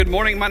Good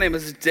morning. My name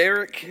is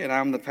Derek, and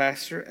I'm the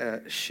pastor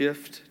at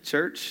Shift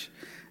Church.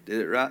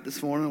 Did it right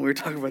this morning? We were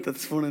talking about that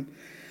this morning.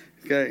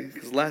 Okay,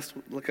 because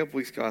a couple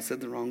weeks ago I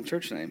said the wrong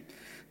church name.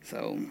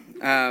 So,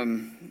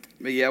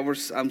 but yeah,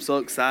 I'm so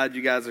excited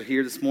you guys are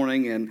here this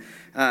morning. And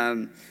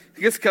I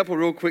guess a couple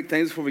real quick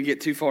things before we get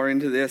too far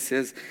into this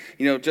is,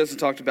 Justin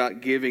talked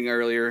about giving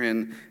earlier,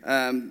 and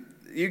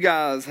you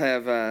guys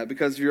have,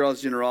 because of your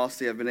all's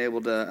generosity, we've been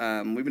able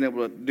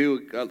to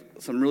do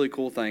some really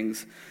cool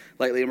things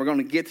lately, and we're going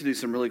to get to do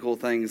some really cool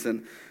things.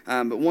 And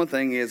but one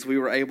thing is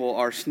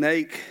our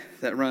snake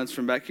that runs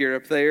from back here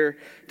up there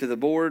to the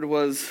board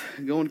was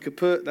going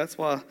kaput. That's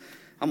why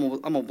I'm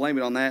gonna blame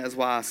it on that. That's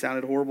why I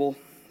sounded horrible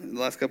in the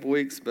last couple of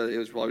weeks, but it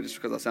was probably just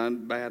because I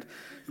sounded bad.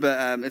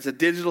 But it's a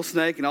digital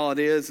snake, and all it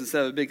is,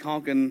 instead of a big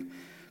honking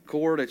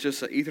cord, it's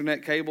just an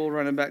Ethernet cable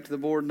running back to the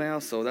board now.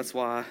 So that's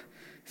why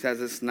it has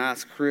this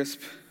nice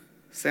crisp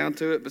sound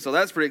to it. But so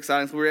that's pretty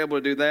exciting. So we were able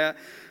to do that.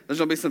 There's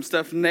going to be some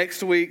stuff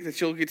next week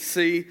that you'll get to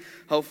see,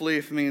 hopefully,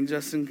 if me and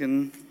Justin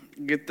can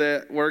get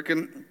that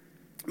working.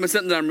 But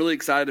something that I'm really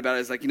excited about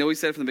is, we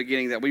said from the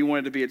beginning that we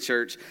wanted to be a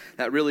church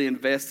that really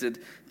invested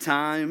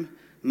time,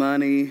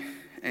 money,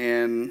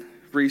 and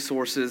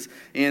resources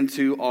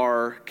into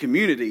our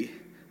community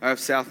of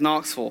South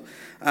Knoxville.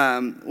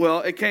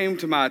 It came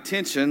to my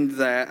attention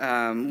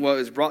that,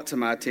 was brought to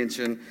my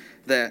attention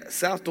that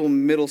Southdale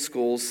Middle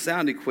School's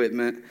sound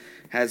equipment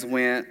has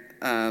went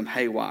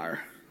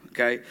haywire,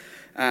 okay?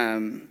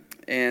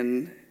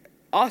 And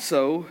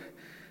also,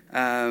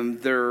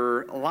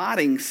 their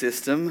lighting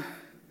system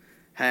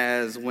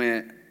has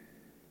went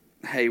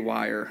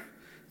haywire,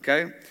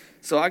 okay?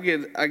 So I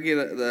get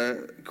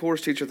the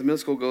chorus teacher at the middle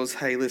school goes,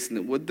 hey,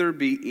 listen, would there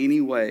be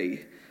any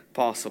way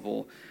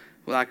possible,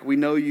 we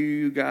know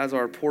you guys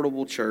are a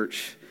portable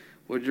church,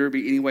 would there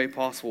be any way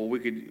possible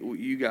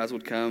you guys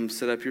would come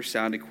set up your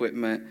sound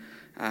equipment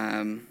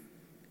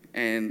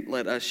and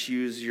let us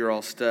use your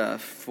all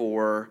stuff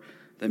for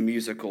the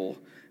musical?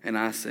 And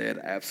I said,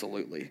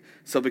 absolutely.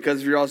 So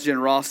because of your all's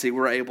generosity,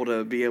 we're able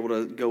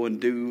to go and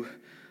do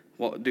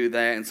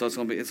that, and so that's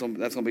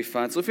gonna be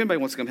fun. So if anybody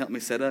wants to come help me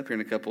set up here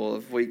in a couple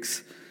of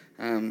weeks,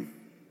 come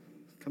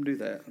do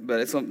that.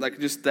 But it's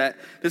just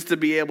to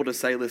be able to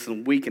say,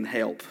 listen, we can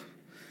help,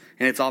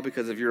 and it's all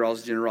because of your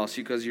all's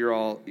generosity. Because your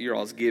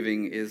all's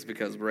giving is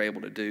because we're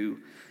able to do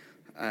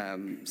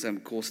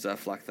some cool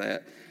stuff like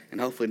that. And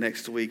hopefully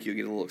next week you'll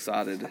get a little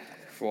excited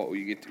for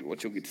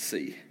what you'll get to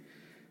see.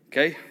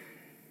 Okay.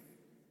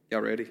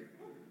 Y'all ready?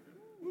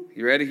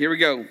 You ready? Here we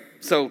go.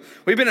 So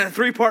we've been in a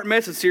 3-part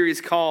message series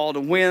called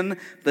When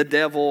the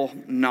Devil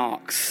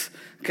Knocks.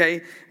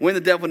 Okay? When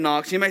the Devil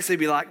Knocks. You may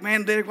be like,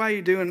 man, Derek, why are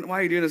you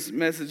doing this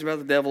message about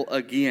the devil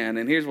again?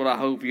 And here's what I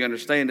hope you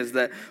understand is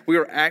that we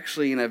are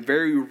actually in a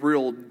very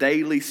real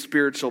daily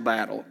spiritual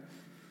battle.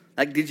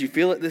 Did you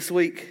feel it this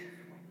week?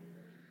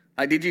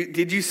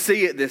 Did you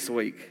see it this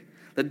week?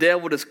 The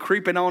devil just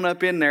creeping on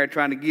up in there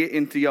trying to get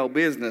into your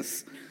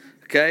business.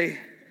 Okay?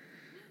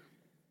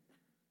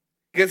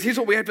 Because here's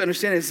what we have to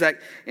understand is that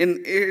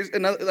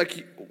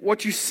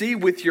what you see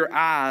with your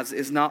eyes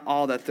is not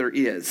all that there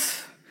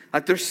is.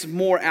 There's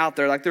more out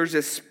there. There's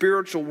this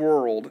spiritual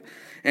world.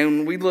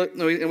 And we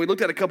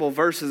looked at a couple of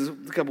verses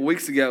a couple of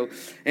weeks ago,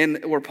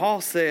 and where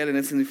Paul said, and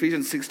it's in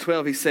Ephesians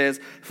 6:12, he says,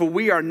 "For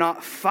we are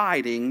not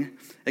fighting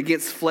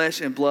against flesh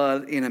and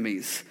blood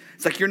enemies."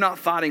 It's you're not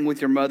fighting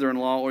with your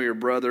mother-in-law or your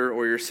brother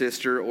or your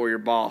sister or your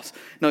boss.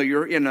 No,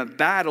 you're in a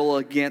battle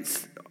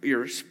against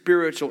your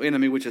spiritual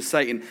enemy, which is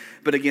Satan,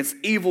 but against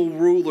evil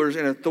rulers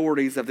and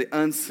authorities of the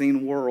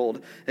unseen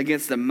world,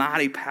 against the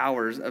mighty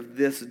powers of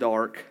this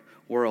dark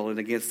world, and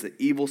against the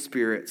evil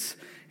spirits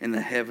in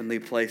the heavenly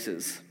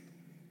places.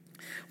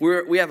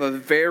 We have a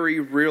very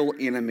real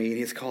enemy.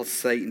 He's called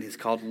Satan. He's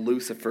called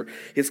Lucifer.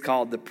 He's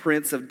called the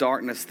Prince of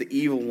Darkness, the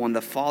evil one,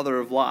 the father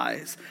of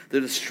lies, the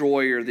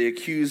destroyer, the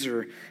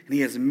accuser, and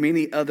he has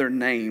many other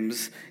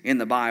names in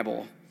the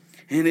Bible.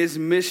 And his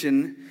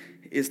mission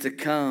is to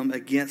come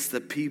against the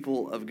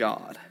people of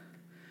God,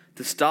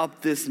 to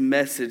stop this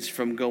message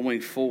from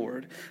going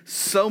forward.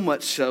 So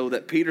much so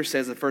that Peter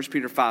says in 1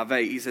 Peter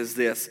 5:8, he says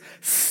this,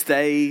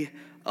 stay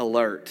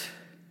alert.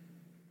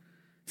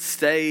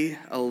 Stay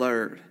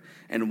alert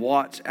and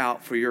watch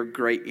out for your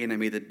great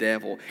enemy, the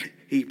devil.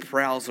 He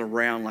prowls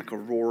around like a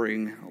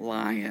roaring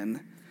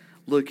lion,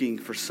 looking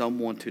for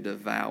someone to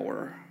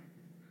devour.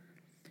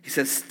 He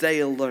says, stay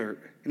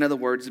alert. In other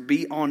words,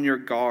 be on your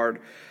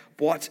guard.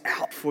 Watch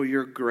out for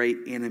your great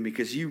enemy,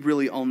 because you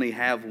really only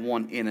have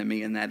one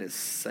enemy, and that is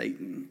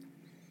Satan.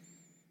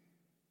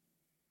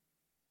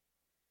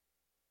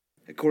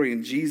 According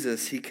to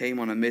Jesus, he came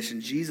on a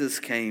mission. Jesus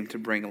came to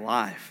bring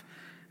life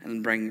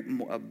and bring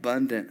more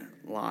abundant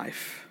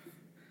life.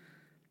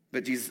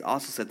 But Jesus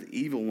also said the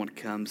evil one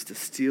comes to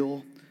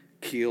steal,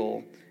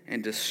 kill,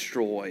 and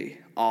destroy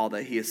all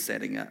that he is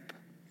setting up.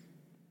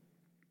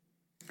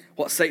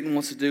 What Satan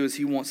wants to do is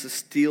he wants to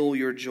steal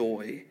your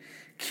joy,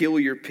 kill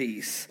your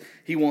peace.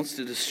 He wants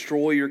to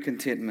destroy your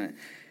contentment.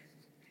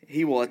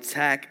 He will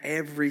attack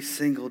every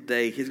single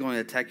day. He's going to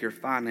attack your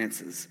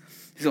finances.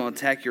 He's going to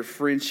attack your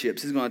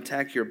friendships. He's going to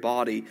attack your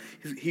body.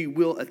 He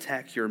will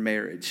attack your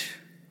marriage.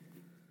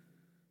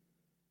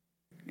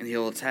 And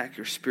he'll attack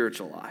your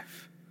spiritual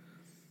life.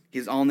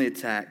 He's on the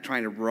attack,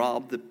 trying to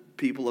rob the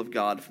people of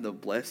God from the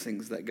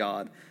blessings that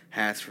God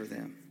has for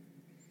them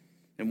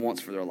and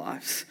wants for their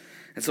lives.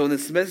 And so in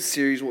this message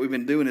series, what we've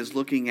been doing is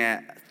looking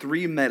at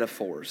three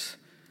metaphors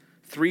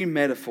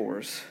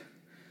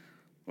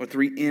or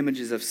three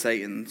images of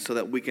Satan, so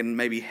that we can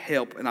maybe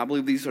help. And I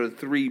believe these are the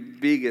three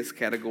biggest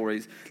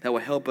categories that will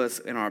help us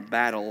in our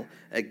battle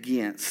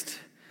against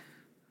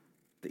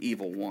the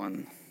evil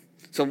one.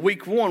 So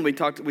week one, we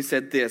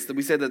said that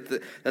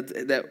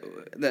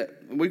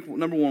week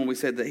number one, we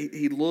said that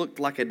he looked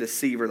like a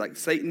deceiver, like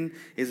Satan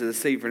is a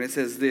deceiver. And it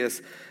says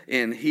this,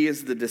 and he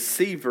is the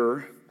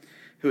deceiver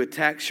who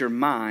attacks your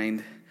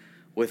mind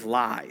with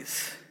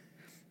lies.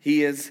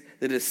 He is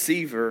the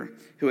deceiver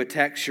who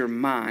attacks your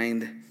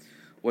mind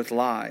with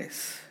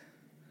lies.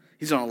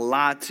 He's going to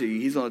lie to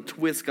you. He's going to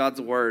twist God's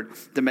word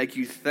to make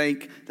you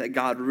think that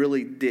God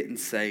really didn't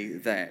say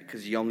that,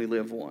 because you only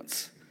live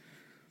once.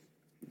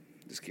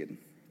 Just kidding.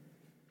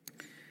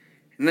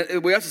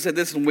 And we also said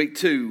this in week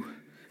two.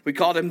 We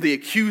called him the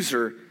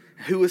accuser.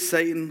 Who was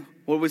Satan?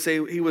 What did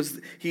we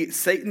say?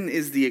 Satan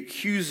is the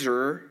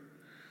accuser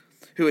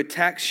who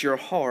attacks your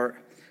heart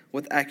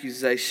with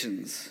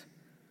accusations.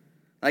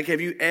 Like, have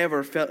you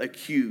ever felt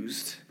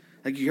accused?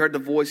 Like you heard the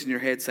voice in your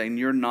head saying,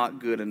 you're not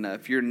good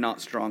enough. You're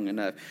not strong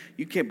enough.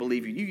 You can't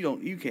believe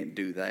you can't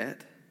do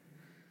that.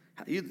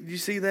 You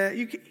see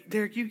that?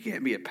 Derek, you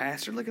can't be a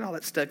pastor. Look at all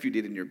that stuff you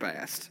did in your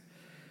past.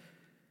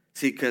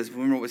 See, because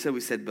remember what we said?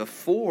 We said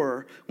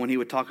before, when he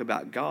would talk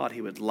about God,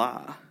 he would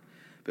lie.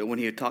 But when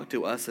he would talk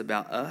to us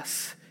about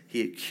us,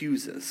 he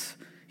accuses.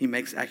 He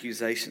makes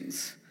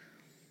accusations.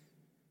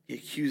 He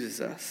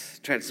accuses us,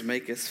 tries to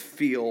make us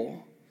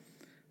feel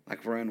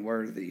like we're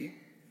unworthy.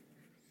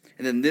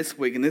 And then this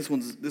week's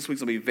going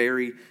to be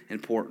very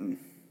important.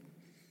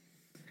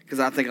 Because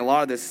I think a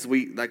lot of this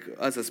is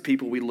us as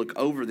people, we look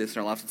over this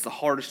in our lives. It's the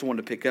hardest one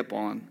to pick up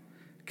on.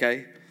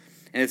 Okay?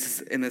 And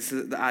it's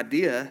the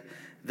idea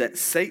that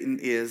Satan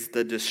is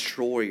the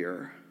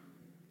destroyer.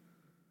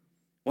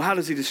 Well, how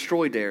does he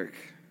destroy, Derek?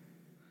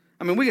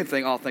 I mean, we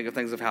can all think of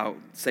things of how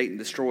Satan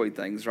destroyed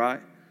things, right?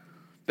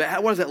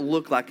 But what does that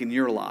look like in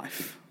your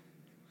life?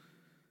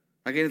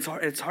 Again,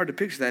 it's hard to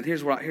picture that.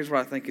 Here's what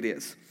I think it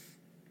is.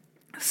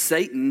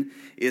 Satan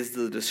is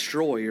the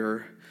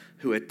destroyer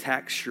who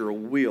attacks your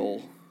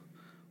will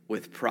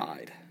with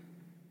pride.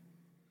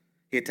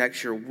 He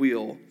attacks your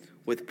will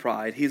with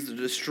pride. He's the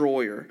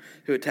destroyer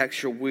who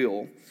attacks your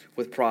will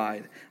with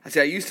pride.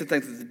 I used to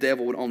think that the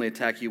devil would only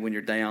attack you when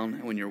you're down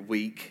and when you're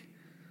weak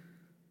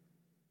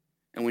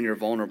and when you're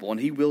vulnerable. And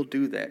he will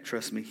do that.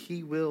 Trust me,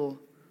 he will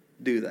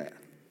do that.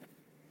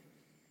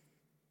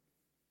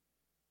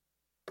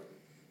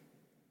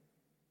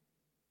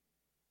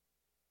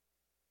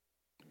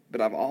 But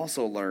I've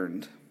also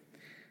learned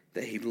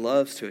that he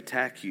loves to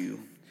attack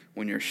you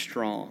when you're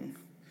strong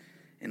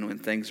and when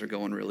things are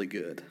going really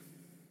good.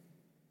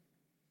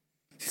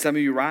 See, some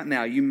of you right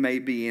now, you may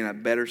be in a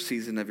better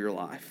season of your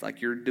life.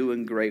 Like you're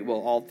doing great. Well,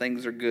 all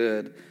things are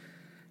good.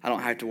 I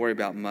don't have to worry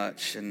about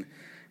much. And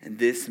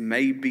this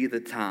may be the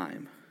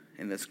time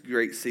in this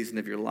great season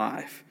of your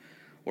life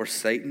where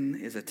Satan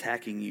is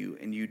attacking you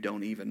and you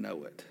don't even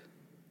know it.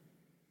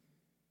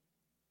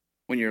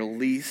 When you're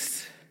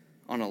least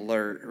on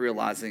alert,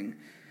 realizing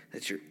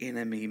that your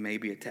enemy may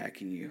be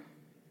attacking you.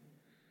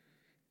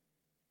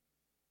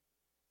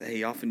 That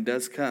he often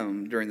does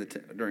come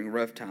during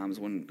rough times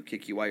when he'll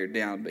kick you while you're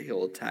down, but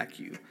he'll attack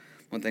you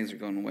when things are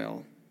going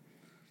well.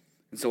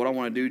 And so what I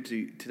want to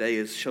do today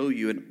is show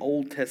you an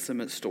Old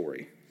Testament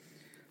story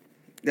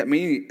that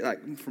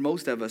for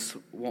most of us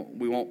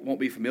won't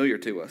be familiar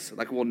to us.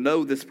 Like we'll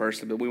know this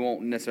person, but we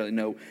won't necessarily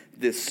know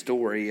this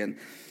story. And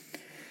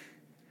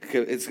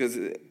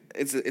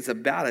it's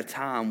about a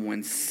time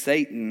when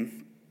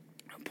Satan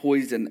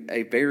poisoned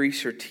a very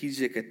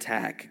strategic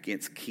attack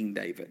against King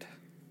David.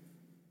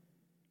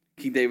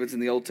 King David's in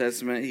the Old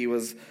Testament. He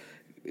was,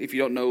 if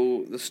you don't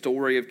know the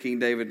story of King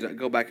David,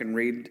 go back and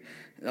read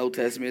the Old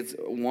Testament. It's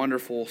a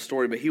wonderful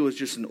story, but he was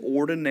just an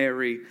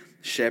ordinary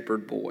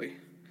shepherd boy,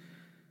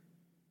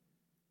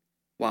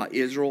 while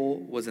Israel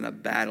was in a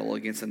battle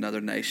against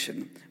another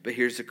nation. But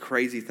here's the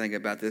crazy thing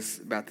about this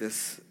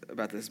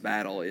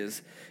battle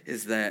is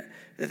that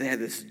they had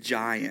this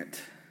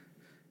giant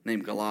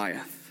named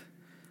Goliath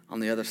on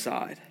the other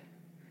side.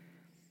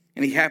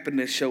 And he happened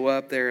to show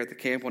up there at the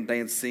camp one day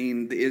and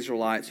seen the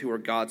Israelites, who were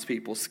God's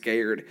people,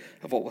 scared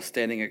of what was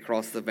standing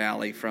across the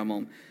valley from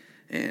them.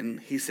 And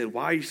he said,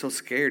 "Why are you so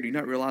scared? Do you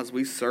not realize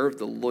we serve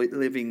the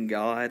living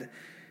God?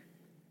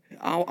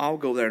 I'll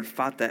go there and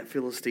fight that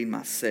Philistine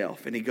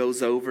myself." And he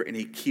goes over and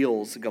he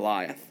kills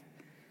Goliath.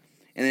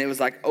 And it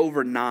was like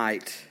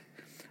overnight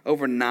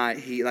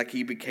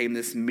he became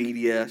this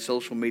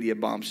social media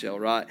bombshell,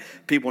 right?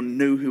 People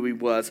knew who he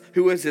was.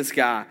 Who is this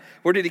guy?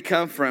 Where did he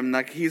come from?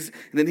 And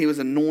then he was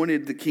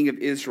anointed the king of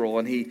Israel,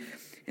 and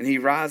he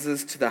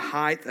rises to the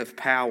height of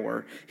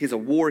power. He's a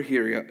war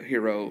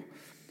hero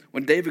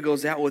When David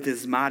goes out with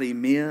his mighty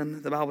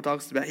men, the Bible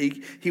talks about,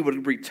 he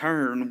would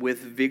return with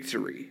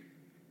victory.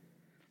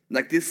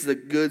 Like, this is a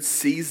good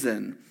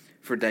season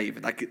for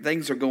David. Like,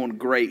 things are going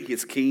great.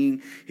 He's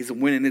king. He's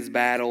winning his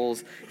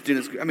battles. He's doing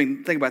his,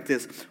 think about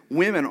this.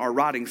 Women are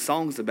writing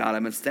songs about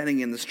him and standing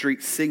in the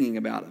street singing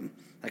about him.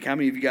 Like, how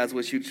many of you guys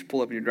wish you'd just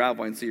pull up in your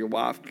driveway and see your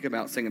wife come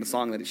out singing a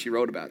song that she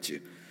wrote about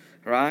you?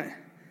 Right?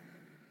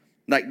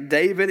 Like,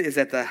 David is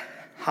at the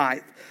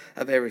height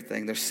of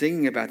everything. They're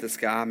singing about this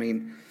guy.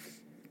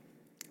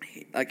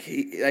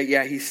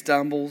 He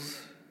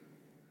stumbles.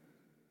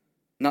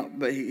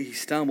 He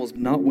stumbles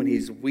not when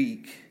he's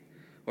weak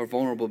or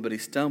vulnerable, but he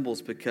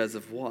stumbles because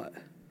of what?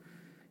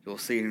 You'll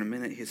see in a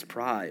minute, his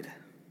pride.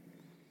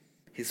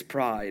 His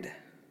pride.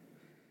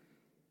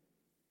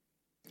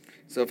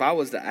 So if I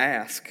was to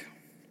ask,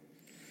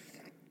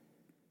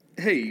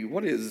 hey,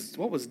 what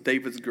was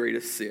David's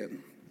greatest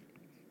sin?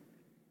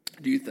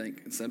 Do you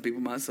think? And some people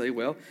might say,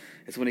 well,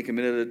 it's when he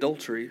committed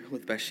adultery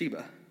with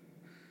Bathsheba.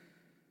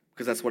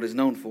 Because that's what he's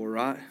known for,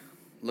 right?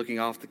 Looking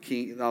off the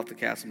castle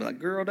and be like,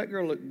 girl, that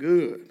girl looked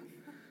good.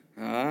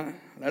 All right,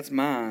 that's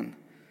mine.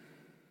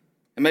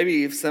 And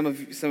maybe if some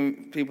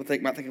people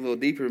might think a little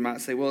deeper, might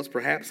say, well, it's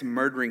perhaps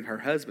murdering her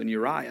husband,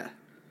 Uriah.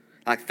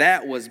 Like,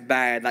 that was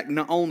bad. Like,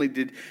 not only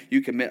did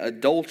you commit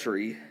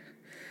adultery,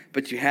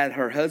 but you had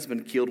her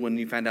husband killed when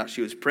you found out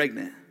she was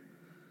pregnant.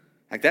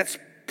 Like, that's a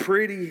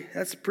pretty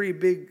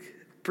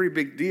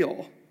big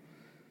deal.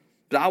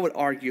 But I would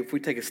argue, if we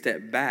take a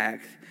step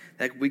back,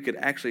 that we could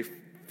actually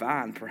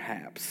find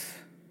perhaps,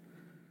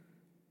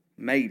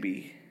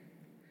 maybe,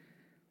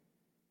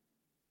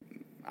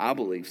 I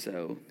believe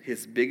so,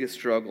 his biggest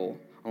struggle,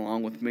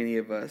 along with many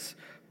of us,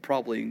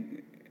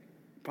 probably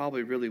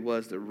really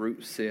was the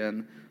root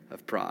sin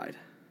of pride.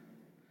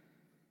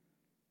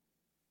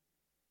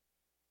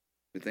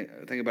 Think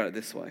about it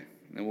this way,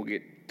 and we'll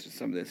get to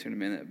some of this here in a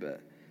minute, but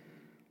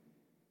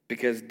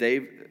because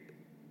David's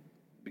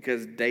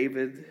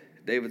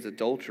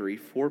adultery,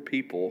 4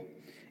 people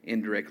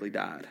indirectly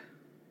died.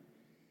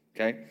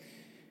 Okay?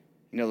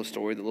 You know the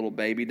story. The little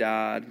baby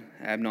died.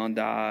 Amnon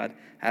died.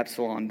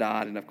 Absalom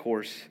died. And of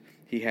course,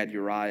 he had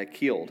Uriah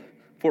killed.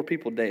 4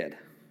 people dead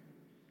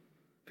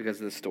because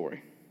of this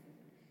story.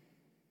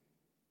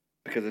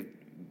 Because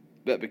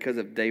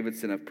of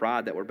David's sin of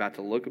pride that we're about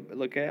to look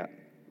at,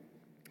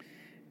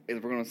 we're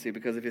going to see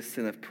because of his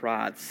sin of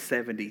pride,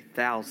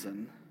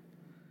 70,000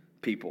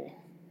 people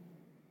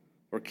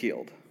were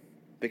killed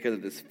because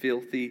of this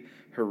filthy,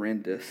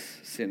 horrendous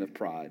sin of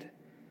pride.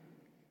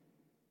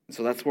 And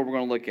so that's what we're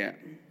going to look at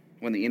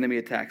when the enemy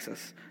attacks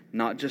us.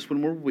 Not just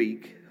when we're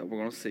weak, that we're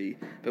going to see,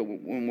 but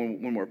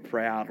when we're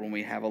proud, when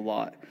we have a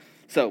lot.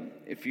 So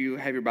if you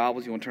have your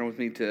Bibles, you want to turn with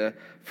me to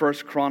 1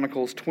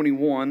 Chronicles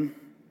 21.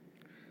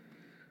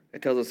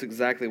 It tells us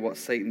exactly what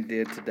Satan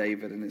did to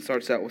David. And it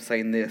starts out with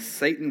saying this: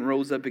 Satan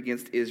rose up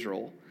against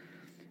Israel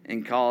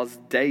and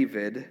caused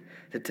David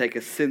to take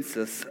a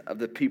census of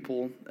the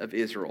people of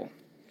Israel.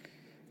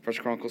 1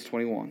 Chronicles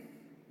 21.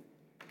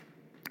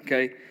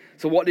 Okay,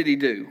 so what did he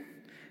do?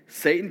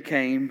 Satan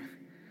came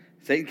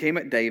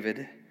at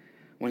David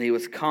when he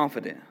was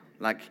confident.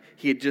 Like,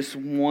 he had just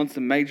won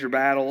some major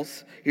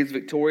battles. He was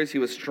victorious. He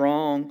was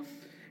strong.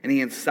 And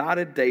he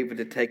incited David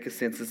to take a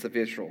census of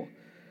Israel.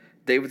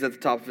 David's at the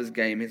top of his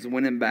game. He's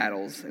winning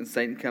battles. And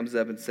Satan comes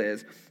up and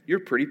says, you're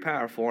pretty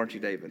powerful, aren't you,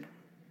 David?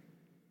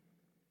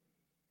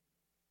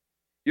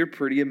 You're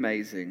pretty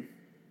amazing.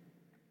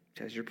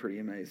 Says you're pretty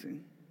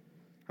amazing.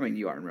 I mean,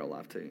 you are in real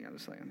life too. I'm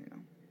just saying,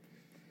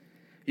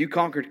 You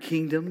conquered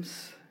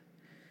kingdoms.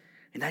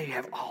 And now you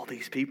have all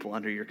these people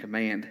under your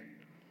command.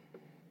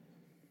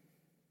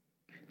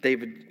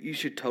 David, you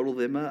should total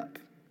them up.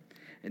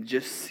 And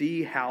just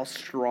see how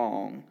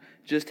strong,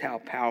 just how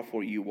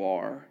powerful you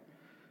are.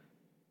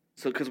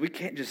 So, because we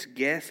can't just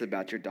guess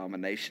about your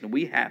domination.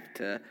 We have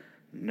to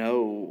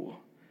know.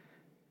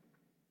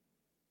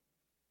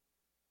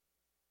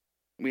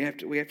 We have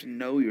to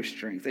know your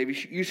strength.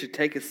 You should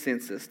take a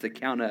census to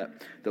count up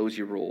those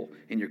you rule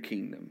in your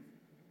kingdom.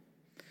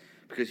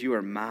 Because you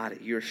are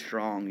mighty, you're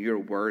strong, you're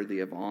worthy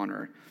of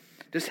honor.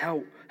 Just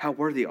how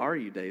worthy are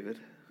you, David?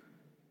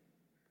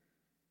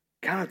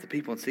 Count up the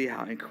people and see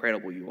how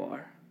incredible you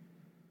are.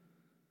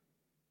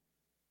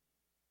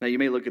 Now, you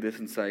may look at this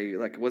and say,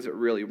 like, was it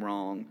really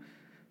wrong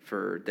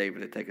for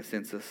David to take a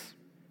census?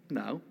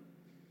 No.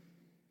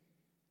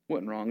 It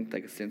wasn't wrong to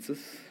take a census.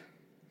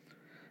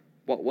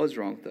 What was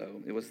wrong,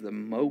 though, it was the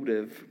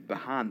motive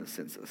behind the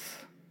census.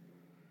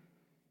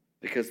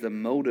 Because the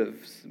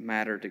motives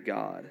matter to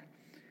God.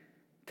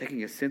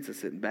 Taking a census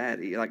isn't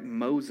bad. Like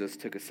Moses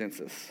took a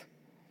census.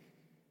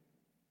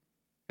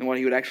 And what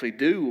he would actually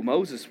do,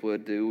 Moses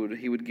would do,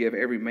 he would give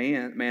every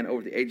man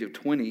over the age of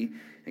 20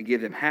 and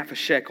give them half a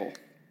shekel.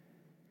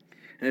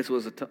 And this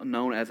was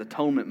known as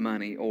atonement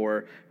money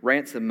or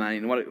ransom money.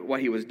 And what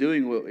he was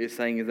doing is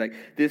saying is like,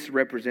 this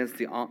represents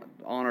the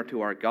honor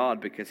to our God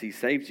because he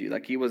saved you.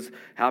 Like,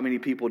 how many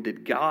people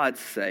did God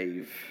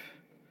save?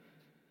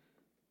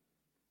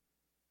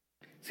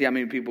 See how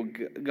many people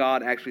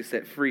God actually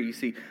set free. You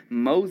see,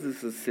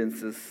 Moses'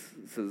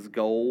 census's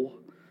goal,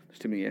 there's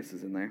too many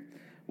S's in there,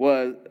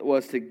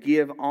 was to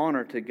give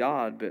honor to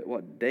God. But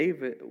with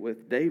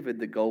David,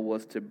 the goal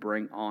was to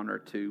bring honor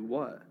to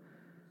what?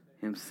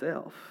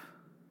 Himself.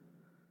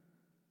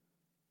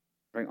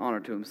 Bring honor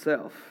to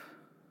himself.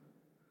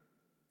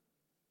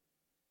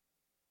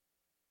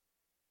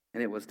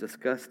 And it was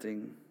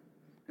disgusting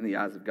in the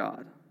eyes of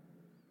God.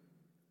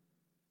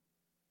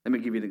 Let me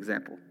give you an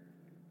example.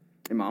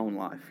 In my own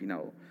life,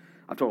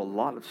 I've told a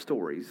lot of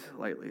stories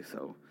lately,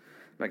 so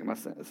making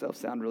myself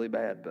sound really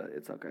bad, but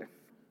it's okay.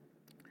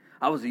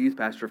 I was a youth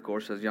pastor, of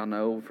course, as y'all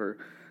know, for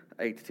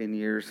 8 to 10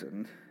 years,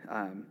 and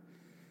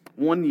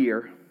one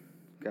year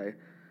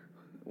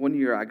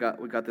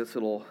we got this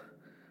little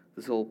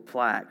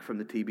plaque from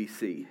the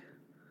TBC,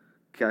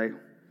 okay.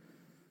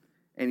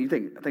 And you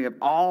think of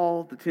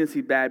all the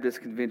Tennessee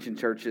Baptist Convention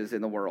churches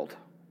in the world,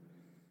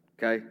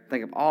 okay.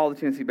 Think of all the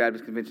Tennessee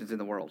Baptist conventions in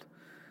the world,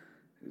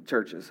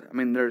 churches. I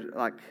mean, there's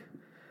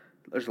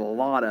a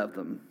lot of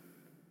them,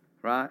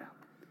 right?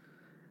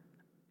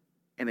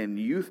 And in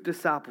youth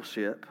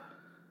discipleship,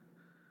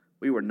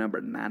 we were number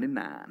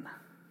 99.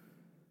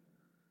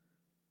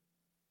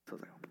 So I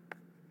was like,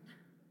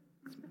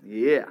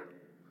 yeah,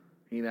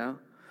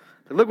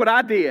 look what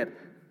I did.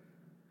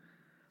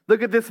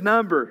 Look at this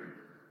number.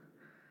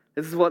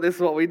 This is what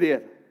we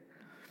did.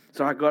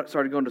 So I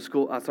started going to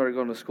school. I started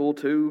going to school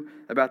too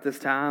about this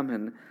time,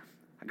 and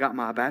I got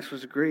my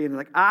bachelor's degree. And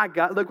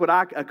look what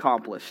I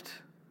accomplished.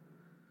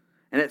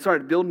 And it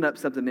started building up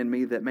something in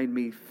me that made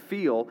me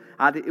feel,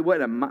 it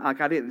wasn't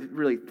like I didn't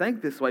really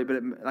think this way,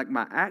 but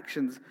my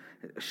actions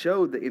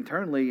showed that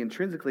internally,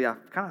 intrinsically, I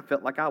kind of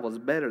felt like I was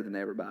better than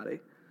everybody.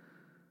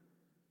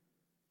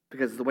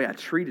 Because of the way I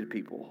treated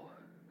people,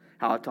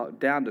 how I talked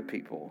down to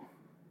people.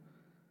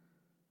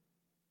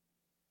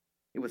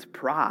 It was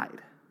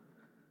pride.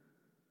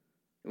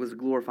 It was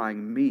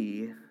glorifying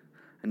me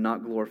and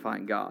not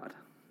glorifying God.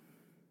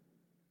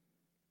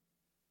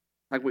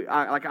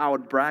 I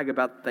would brag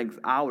about the things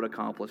I would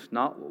accomplish,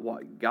 not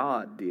what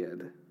God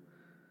did.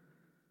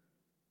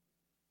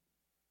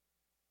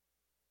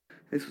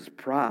 This was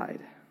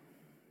pride.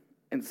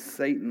 And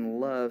Satan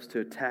loves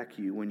to attack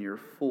you when you're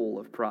full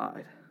of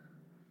pride.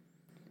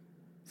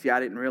 See,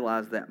 I didn't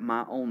realize that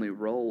my only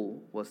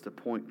role was to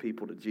point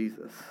people to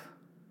Jesus.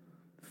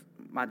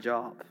 My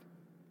job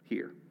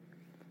here.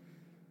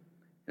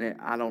 And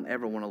I don't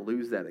ever want to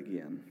lose that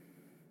again.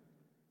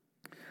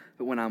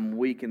 But when I'm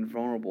weak and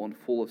vulnerable and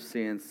full of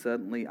sin,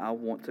 suddenly I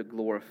want the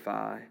glory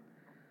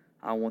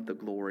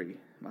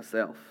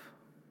myself.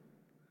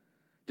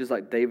 Just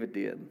like David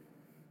did.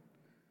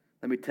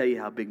 Let me tell you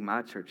how big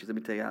my church is. Let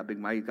me tell you how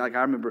big I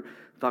remember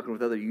talking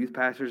with other youth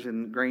pastors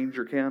in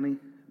Granger County,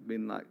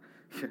 being like,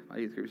 yeah, my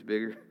youth group's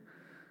bigger.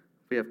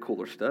 We have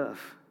cooler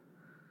stuff.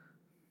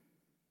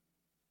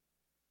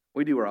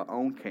 We do our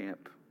own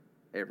camp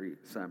every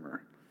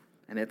summer,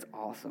 and it's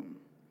awesome.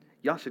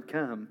 Y'all should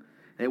come.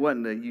 And it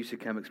wasn't a you should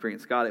come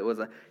experience God. It was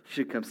a you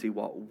should come see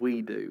what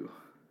we do.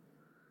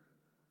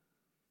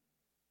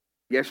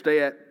 Yesterday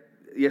at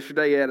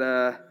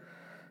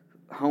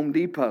Home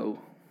Depot,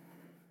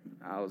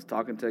 I was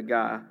talking to a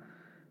guy,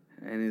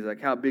 and he's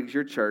like, "How big's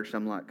your church?" And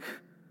I'm like,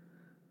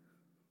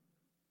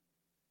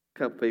 "A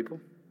couple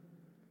people."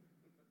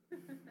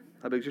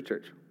 "How big's your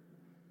church?"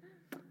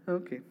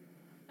 "Okay."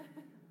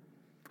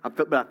 I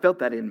felt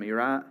that in me,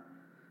 right?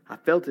 I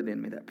felt it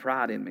in me, that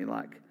pride in me,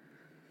 like.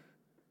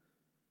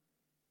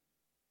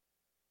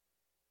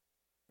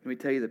 Let me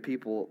tell you the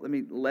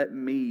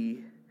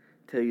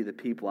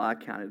people I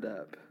counted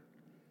up.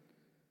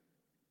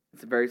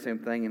 It's the very same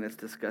thing, and it's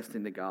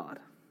disgusting to God.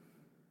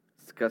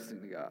 It's disgusting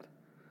to God.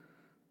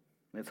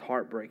 And it's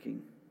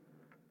heartbreaking.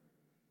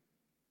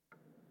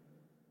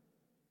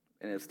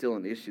 And it's still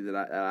an issue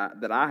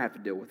that I have to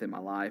deal with in my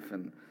life.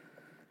 And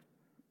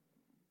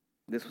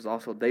this was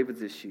also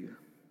David's issue.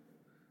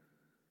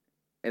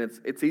 And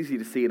it's easy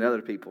to see in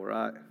other people,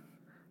 right?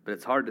 But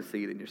it's hard to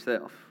see it in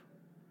yourself.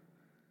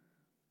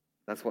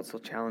 That's what's so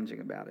challenging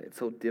about it. It's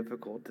so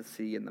difficult to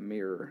see in the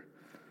mirror.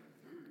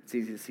 It's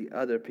easy to see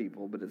other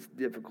people, but it's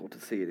difficult to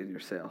see it in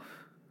yourself.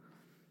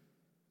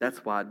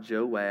 That's why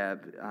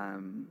Joab,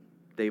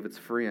 David's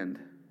friend,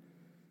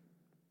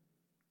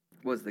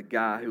 was the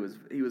guy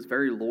he was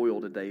very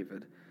loyal to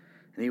David,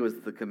 and he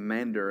was the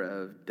commander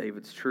of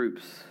David's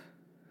troops.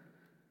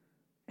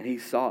 And he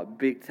saw it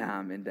big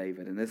time in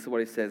David. And this is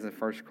what he says in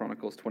 1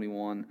 Chronicles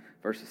 21,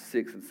 verses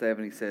 6 and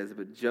 7. He says,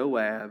 "But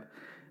Joab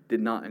did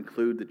not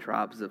include the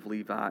tribes of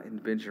Levi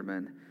and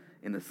Benjamin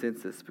in the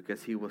census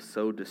because he was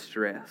so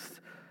distressed."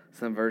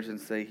 Some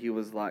versions say he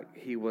was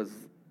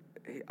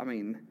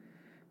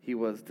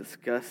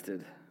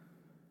disgusted.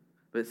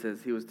 But it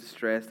says he was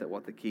distressed at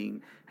what the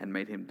king had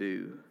made him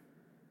do.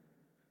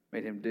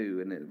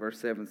 And verse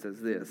 7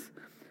 says this: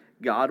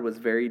 "God was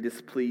very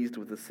displeased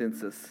with the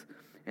census,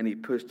 and he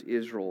punished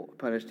Israel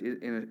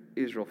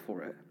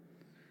for it."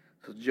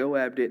 So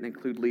Joab didn't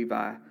include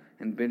Levi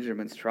and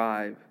Benjamin's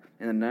tribe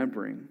in the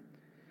numbering.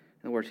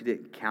 In other words, he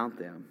didn't count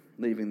them,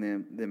 leaving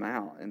them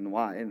out. And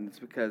why? And it's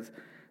because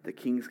the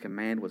king's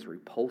command was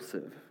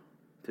repulsive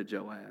to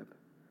Joab.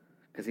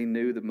 because he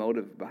knew the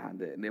motive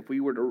behind it. And if we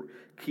were to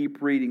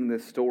keep reading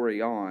this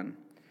story on,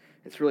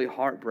 it's really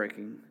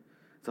heartbreaking.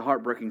 It's a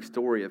heartbreaking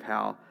story of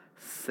how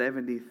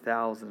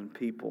 70,000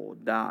 people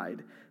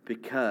died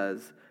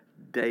because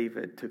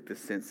David took the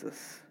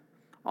census,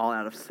 all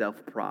out of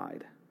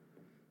self-pride.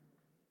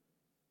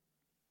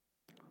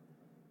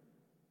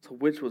 So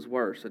which was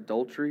worse,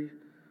 adultery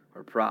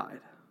or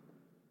pride?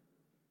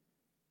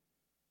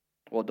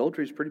 Well,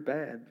 adultery is pretty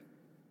bad.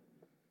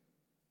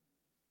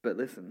 But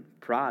listen,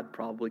 pride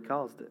probably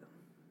caused it.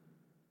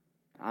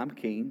 I'm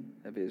king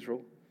of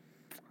Israel.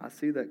 I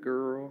see that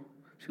girl.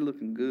 She's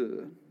looking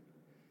good.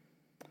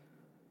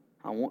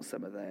 I want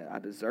some of that. I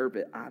deserve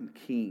it. I'm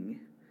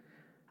king.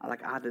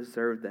 I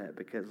deserve that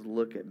because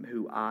look at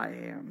who I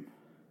am.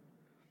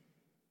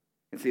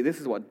 And see, this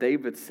is what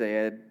David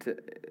said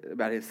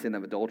about his sin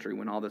of adultery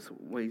when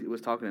he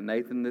was talking to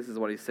Nathan. This is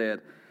what he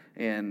said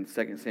in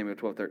 2 Samuel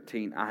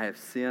 12:13. I have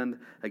sinned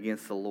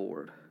against the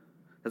Lord.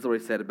 That's what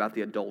he said about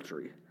the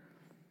adultery.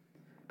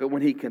 But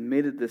when he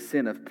committed the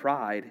sin of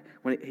pride,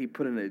 when he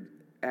put an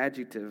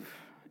adjective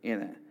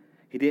in it,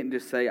 he didn't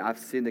just say, I've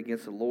sinned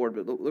against the Lord,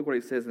 but look what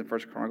he says in 1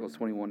 Chronicles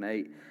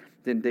 21:8.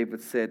 Then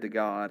David said to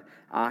God,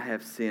 I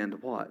have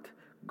sinned what?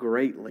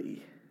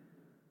 Greatly.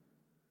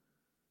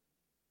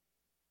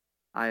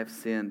 I have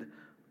sinned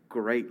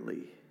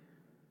greatly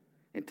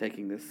in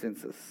taking this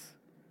census.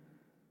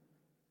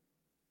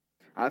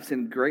 I've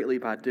sinned greatly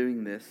by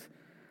doing this.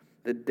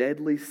 The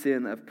deadly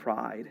sin of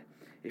pride.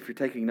 If you're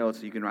taking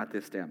notes, you can write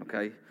this down,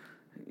 okay?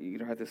 You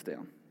can write this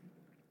down.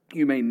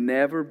 You may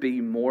never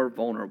be more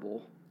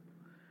vulnerable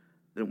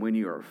than when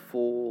you are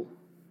full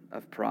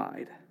of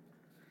pride.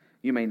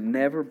 You may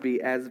never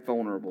be as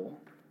vulnerable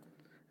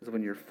as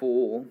when you're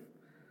full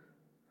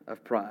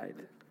of pride.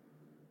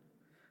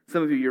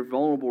 Some of you, you're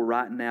vulnerable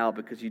right now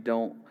because you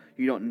don't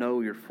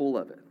know you're full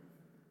of it.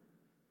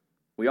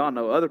 We all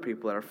know other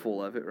people that are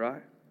full of it,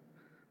 right?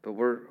 But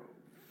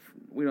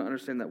we don't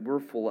understand that we're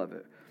full of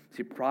it.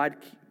 See, pride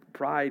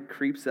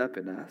creeps up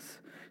in us.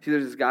 See,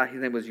 there's this guy,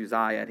 his name was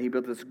Uzziah, and he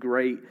built this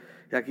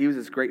he was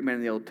this great man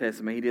in the Old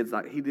Testament.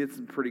 He did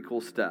some pretty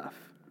cool stuff.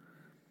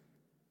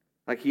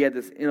 He had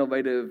this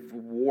innovative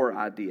war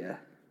idea.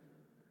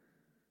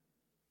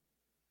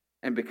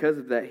 And because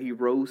of that, he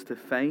rose to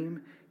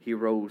fame, he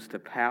rose to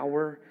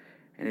power,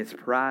 and his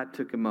pride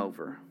took him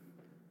over.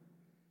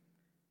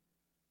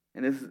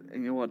 And you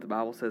know what the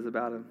Bible says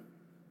about him?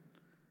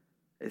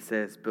 It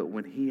says, but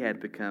when he had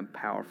become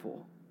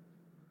powerful,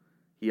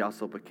 he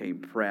also became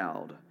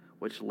proud,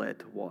 which led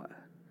to what?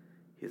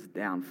 His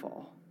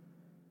downfall.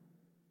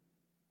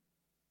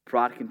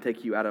 Pride can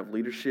take you out of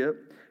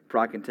leadership.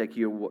 Pride can take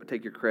your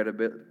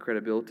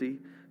credibility.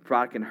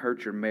 Pride can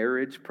hurt your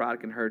marriage. Pride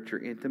can hurt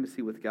your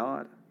intimacy with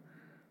God.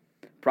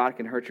 Pride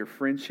can hurt your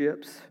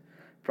friendships.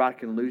 Pride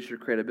can lose your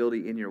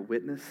credibility in your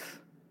witness.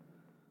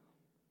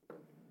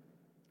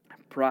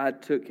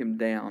 Pride took him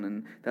down,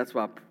 and that's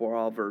why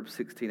Proverbs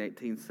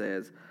 16:18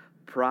 says,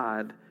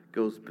 pride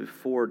goes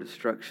before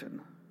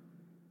destruction,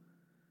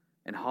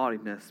 and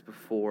haughtiness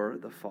before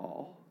the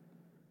fall.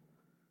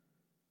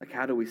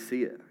 How do we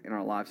see it in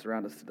our lives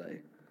around us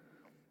today?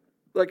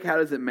 How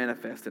does it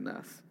manifest in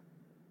us?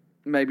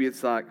 Maybe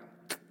it's like,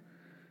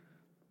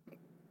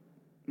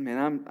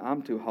 man,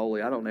 I'm too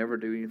holy. I don't ever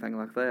do anything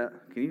like that.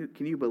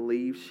 Can you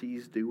believe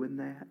she's doing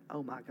that?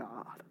 Oh my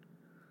God.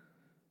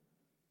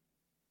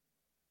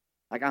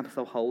 I'm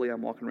so holy.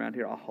 I'm walking around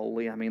here all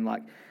holy.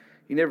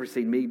 You never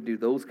seen me do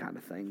those kind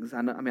of things.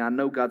 I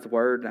know God's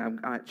word, and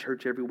I'm at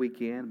church every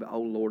weekend, but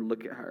oh Lord,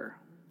 look at her.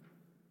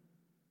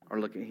 Or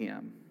look at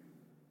him.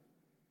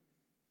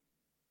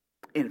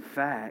 In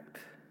fact,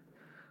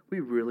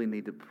 we really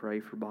need to pray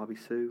for Bobby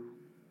Sue,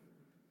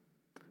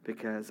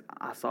 because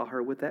I saw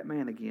her with that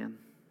man again.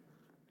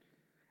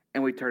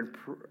 And we turned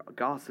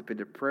gossip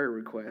into prayer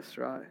requests,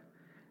 right?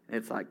 And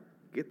it's like,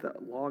 get the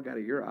log out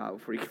of your eye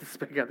before you get the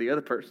speck out of the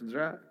other person's,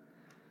 right?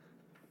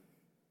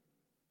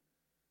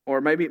 Or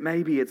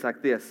maybe it's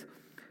like this.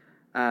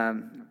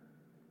 Calling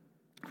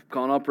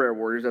all prayer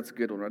warriors, that's a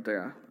good one right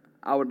there.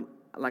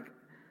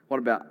 What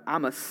about,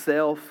 I'm a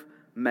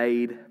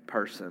self-made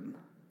person.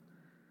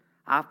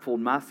 I pulled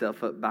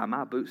myself up by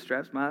my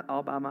bootstraps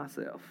all by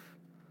myself.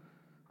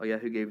 Oh yeah,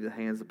 who gave you the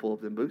hands to pull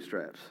up them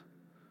bootstraps?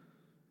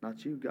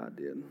 Not you, God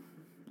did.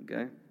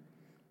 Okay?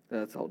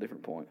 That's a whole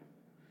different point.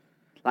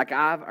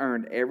 I've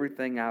earned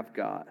everything I've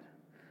got.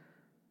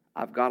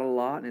 I've got a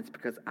lot, and it's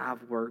because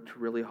I've worked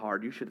really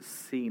hard. You should have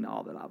seen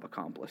all that I've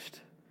accomplished.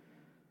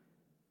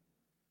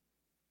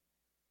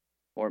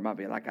 Or it might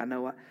be I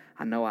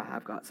know I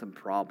have got some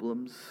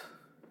problems,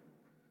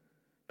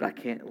 but I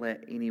can't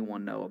let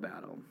anyone know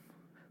about them.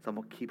 So I'm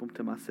going to keep them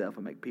to myself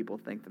and make people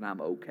think that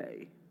I'm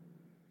okay.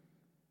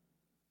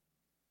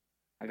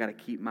 I got to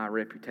keep my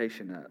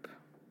reputation up.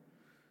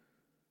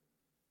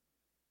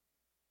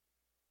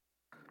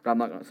 But I'm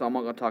not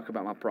going to talk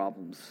about my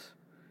problems.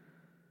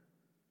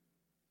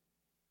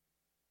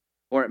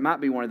 Or it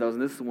might be one of those,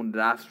 and this is one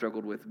that I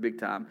struggled with big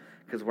time,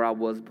 because where I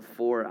was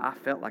before, I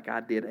felt like I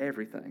did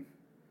everything.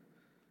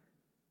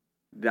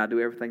 Did I do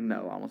everything?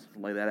 No. I want to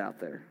lay that out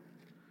there.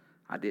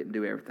 I didn't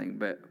do everything,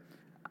 but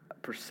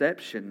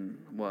perception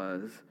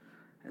was,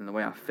 and the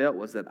way I felt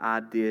was that I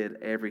did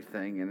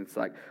everything. And it's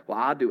like, well,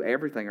 I do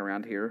everything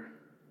around here.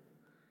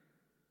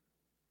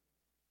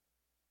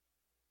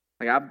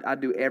 Like, I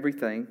do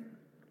everything.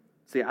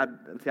 The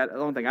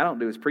only thing I don't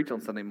do is preach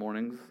on Sunday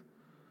mornings.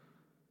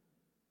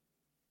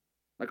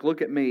 Like,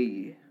 look at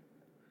me.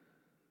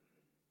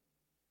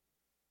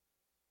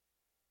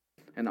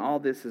 And all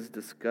this is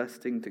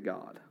disgusting to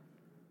God.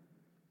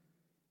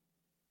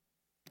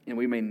 And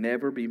we may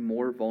never be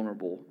more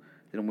vulnerable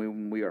than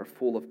when we are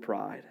full of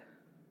pride.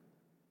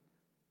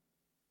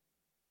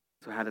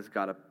 So how does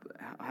God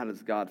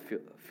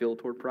feel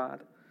toward pride?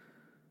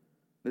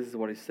 This is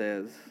what he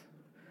says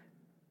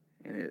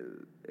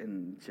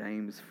in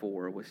James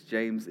 4, which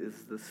James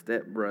is the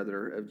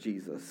stepbrother of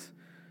Jesus.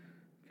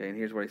 Okay, and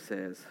here's what he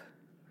says.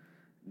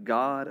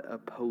 God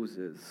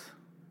opposes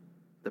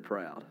the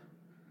proud.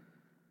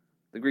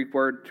 The Greek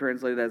word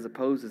translated as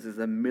opposes is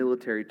a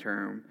military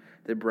term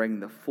that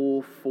brings the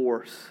full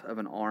force of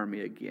an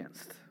army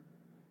against.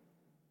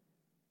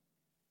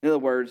 In other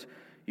words,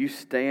 you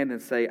stand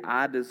and say,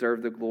 I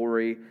deserve the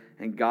glory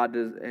and God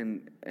does,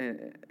 and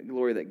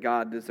glory that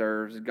God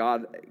deserves.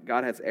 God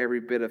has every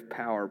bit of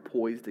power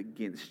poised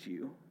against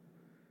you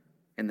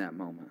in that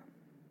moment.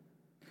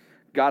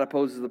 God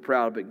opposes the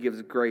proud but gives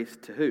grace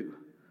to who?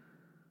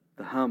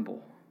 The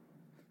humble.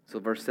 So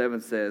verse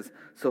 7 says,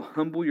 so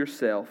humble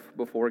yourself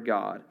before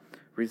God,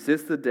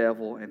 resist the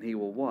devil, and he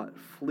will what?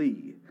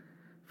 Flee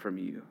from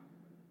you.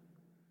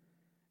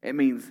 It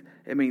means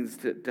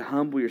to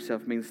humble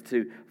yourself, means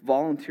to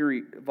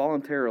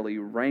voluntarily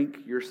rank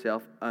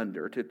yourself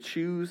under, to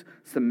choose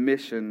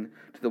submission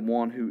to the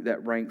one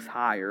that ranks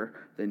higher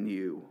than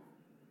you.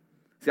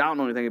 See, I don't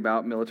know anything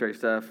about military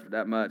stuff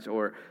that much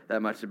or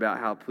that much about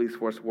how police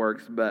force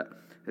works, but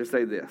let's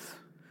say this.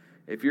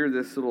 If you're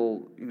this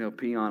little,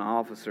 peon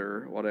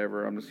officer,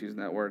 whatever, I'm just using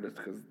that word just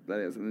because that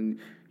is, and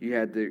then you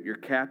had your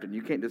captain,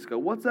 you can't just go,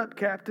 what's up,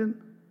 captain?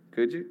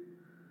 Could you?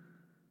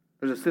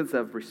 There's a sense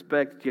of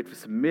respect you have to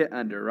submit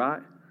under,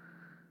 right?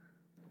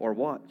 Or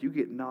what? You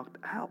get knocked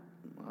out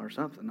or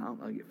something. I don't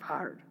know. You get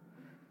fired.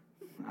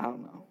 I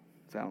don't know.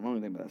 So I don't know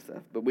anything about that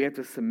stuff. But we have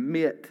to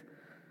submit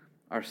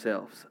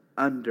ourselves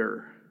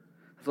under.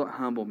 That's what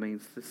humble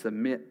means, to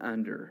submit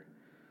under.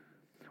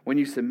 When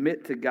you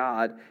submit to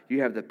God,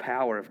 you have the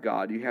power of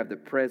God. You have the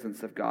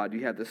presence of God.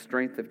 You have the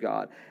strength of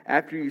God.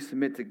 After you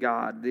submit to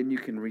God, then you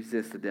can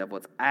resist the devil.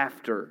 It's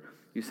after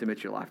you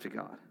submit your life to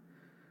God.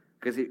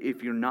 Because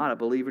if you're not a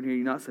believer in here,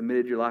 you're not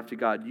submitted your life to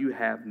God, you've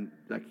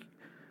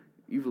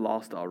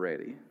lost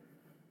already.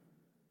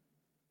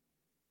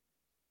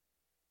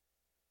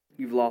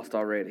 You've lost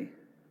already.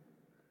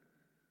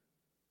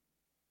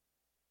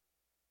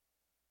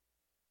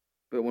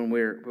 But when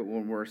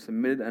we're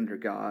submitted under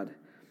God,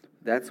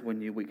 that's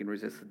when we can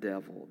resist the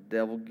devil.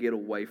 Devil, get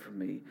away from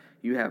me.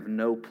 You have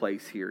no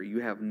place here.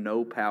 You have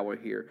no power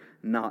here.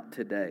 Not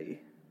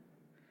today.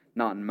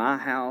 Not in my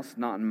house,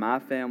 not in my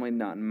family,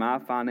 not in my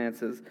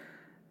finances,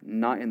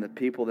 not in the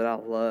people that I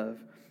love.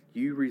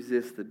 You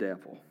resist the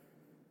devil,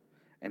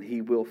 and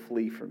he will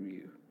flee from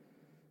you.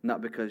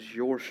 Not because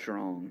you're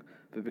strong,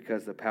 but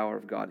because the power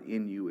of God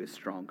in you is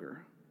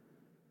stronger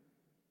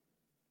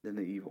than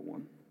the evil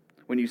one.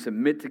 When you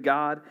submit to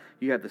God,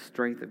 you have the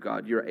strength of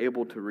God. You're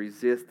able to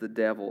resist the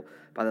devil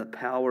by the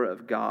power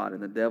of God,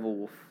 and the devil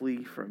will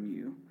flee from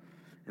you.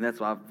 And that's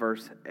why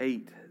verse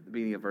 8, the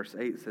beginning of verse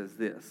 8 says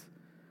this.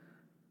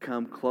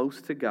 Come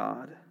close to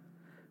God,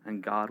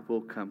 and God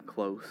will come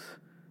close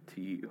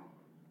to you.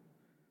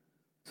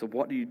 So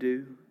what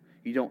do?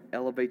 You don't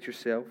elevate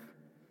yourself.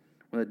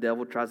 When the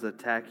devil tries to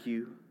attack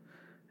you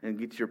and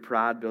get your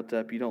pride built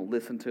up, you don't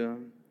listen to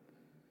him.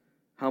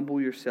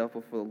 Humble yourself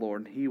before the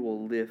Lord, and he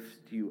will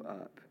lift you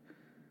up.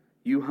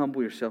 You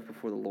humble yourself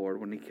before the Lord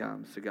when he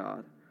comes to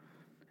God,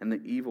 and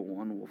the evil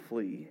one will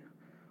flee.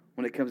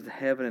 When it comes to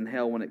heaven and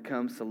hell, when it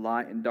comes to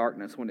light and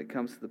darkness, when it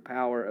comes to the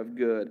power of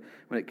good,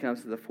 when it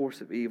comes to the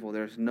force of evil,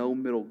 there's no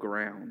middle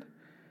ground.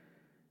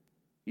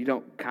 You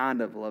don't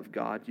kind of love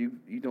God.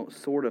 You don't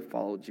sort of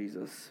follow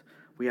Jesus.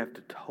 We have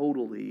to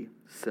totally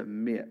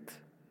submit.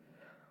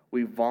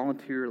 We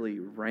voluntarily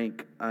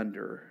rank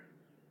under.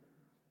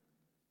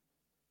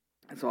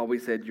 That's why we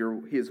said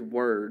his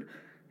word.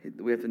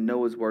 We have to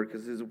know his word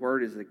because his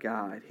word is a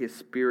guide. His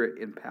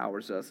spirit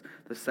empowers us.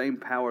 The same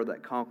power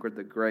that conquered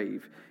the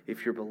grave,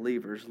 if you're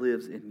believers,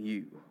 lives in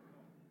you.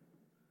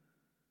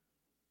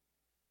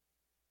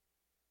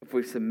 If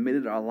we've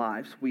submitted our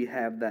lives, we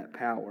have that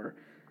power,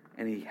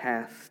 and he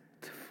has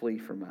to flee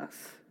from us.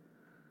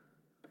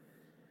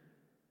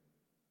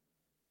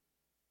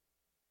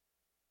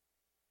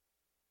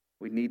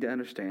 We need to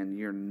understand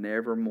you're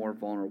never more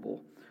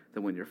vulnerable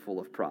than when you're full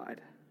of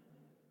pride.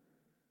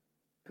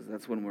 Because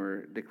that's when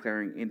we're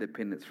declaring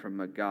independence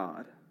from a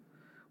God.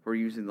 We're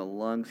using the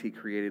lungs he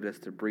created us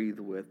to breathe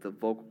with, the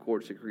vocal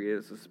cords he created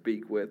us to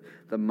speak with,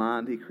 the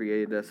mind he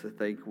created us to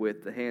think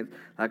with, the hands.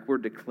 Like we're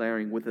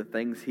declaring with the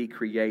things he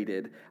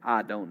created,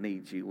 I don't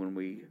need you, when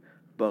we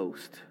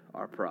boast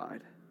our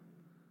pride.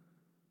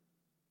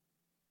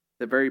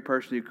 The very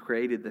person who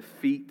created the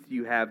feet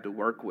you have to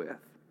work with,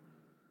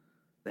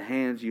 the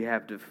hands you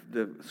have to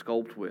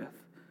sculpt with.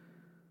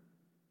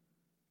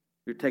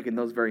 You're taking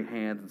those very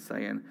hands and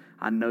saying,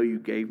 I know you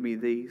gave me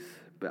these,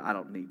 but I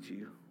don't need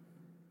you.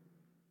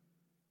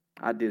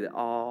 I did it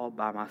all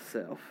by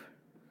myself.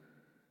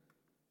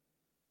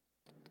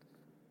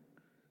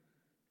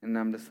 And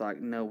I'm just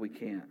like, no, we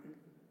can't.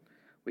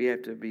 We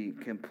have to be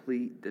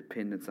complete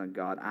dependence on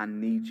God. I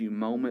need you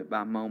moment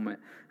by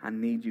moment. I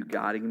need you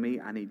guiding me.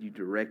 I need you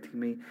directing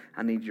me.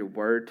 I need your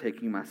word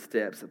taking my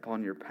steps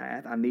upon your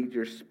path. I need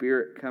your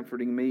spirit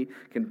comforting me,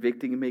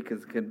 convicting me,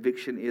 because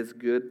conviction is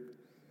good,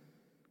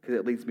 because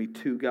it leads me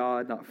to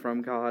God, not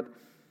from God.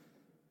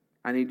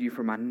 I need you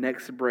for my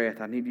next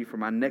breath. I need you for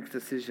my next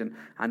decision.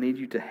 I need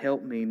you to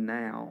help me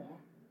now.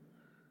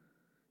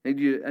 I need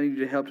you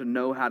to help to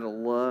know how to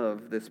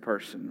love this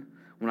person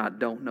when I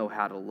don't know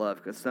how to love,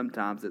 because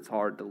sometimes it's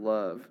hard to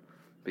love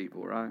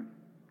people, right?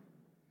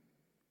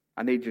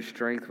 I need your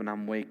strength when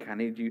I'm weak. I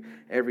need you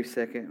every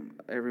second,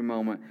 every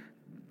moment.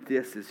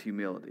 This is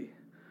humility.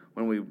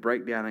 When we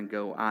break down and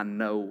go, I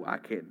know I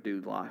can't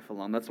do life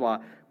alone. That's why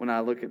when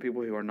I look at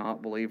people who are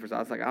not believers, I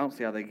was like, I don't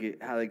see how they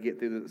get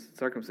through the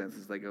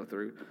circumstances they go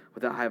through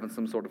without having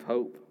some sort of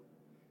hope.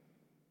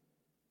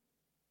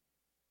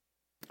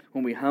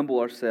 When we humble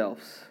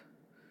ourselves,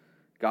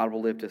 God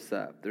will lift us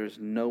up. There's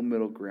no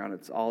middle ground.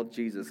 It's all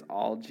Jesus,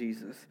 all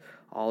Jesus,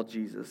 all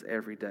Jesus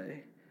every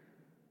day.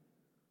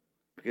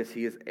 Because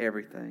He is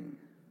everything.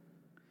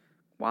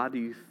 Why do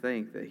you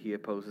think that He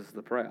opposes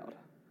the proud?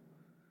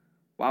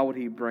 Why would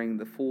He bring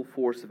the full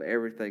force of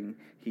everything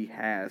He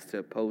has to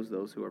oppose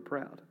those who are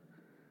proud?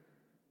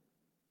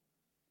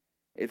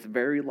 It's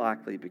very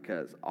likely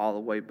because all the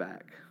way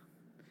back,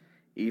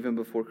 even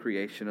before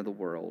creation of the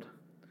world,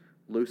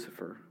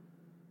 Lucifer,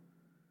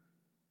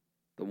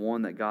 the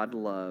one that God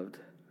loved,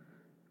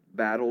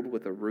 battled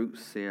with the root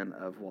sin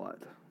of what?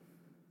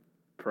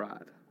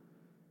 Pride.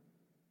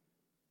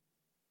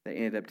 They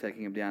ended up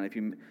taking him down. If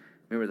you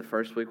remember the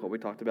first week, what we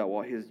talked about,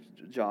 what his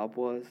job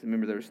was.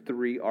 Remember, there's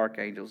 3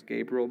 archangels,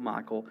 Gabriel,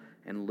 Michael,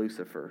 and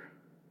Lucifer.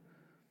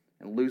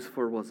 And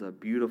Lucifer was a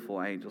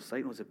beautiful angel.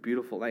 Satan was a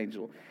beautiful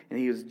angel. And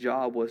his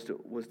job was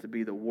to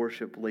be the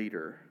worship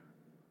leader.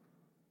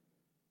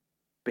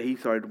 But he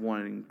started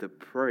wanting the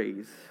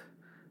praise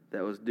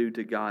that was due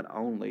to God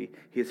only.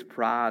 His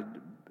pride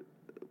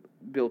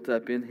built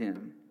up in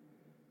him.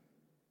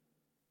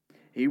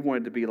 He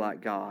wanted to be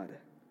like God.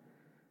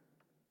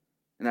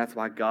 And that's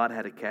why God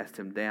had to cast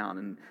him down.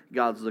 And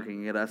God's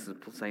looking at us and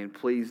saying,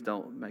 please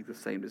don't make the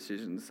same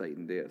decision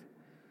Satan did.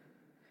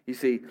 You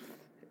see,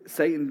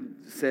 Satan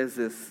says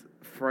this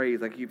phrase,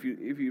 like if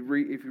you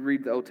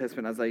read the Old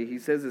Testament, Isaiah, he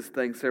says this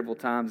thing several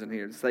times in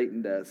here.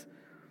 Satan does.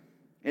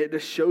 It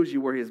just shows you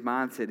where his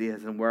mindset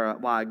is and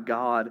why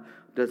God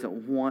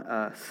doesn't want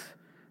us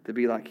to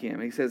be like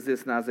him. He says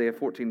this in Isaiah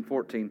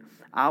 14:14,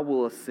 I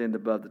will ascend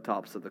above the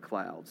tops of the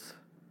clouds.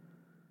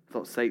 That's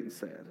what Satan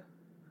said.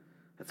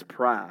 That's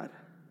pride.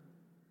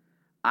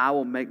 I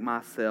will make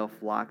myself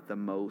like the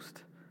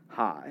Most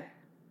High.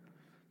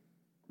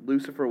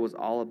 Lucifer was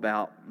all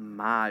about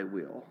my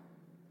will.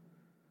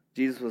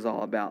 Jesus was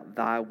all about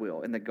thy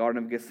will. In the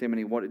Garden of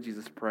Gethsemane, what did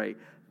Jesus pray?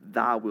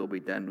 Thy will be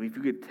done. If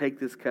you could take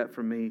this cup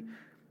from me,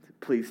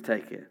 please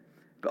take it.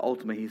 But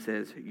ultimately, he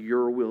says,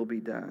 your will be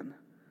done.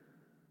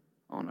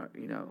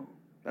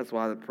 That's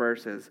why the prayer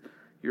says,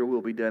 your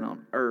will be done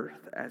on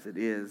earth as it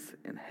is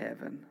in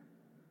heaven.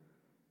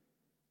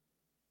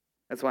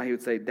 That's why he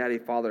would say, Daddy,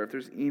 Father, if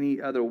there's any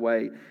other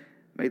way,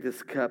 may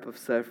this cup of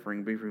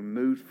suffering be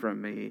removed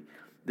from me.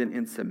 Then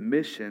in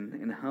submission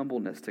and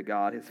humbleness to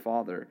God, his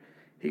Father,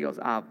 he goes,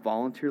 I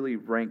voluntarily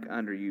rank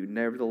under you.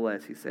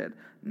 Nevertheless, he said,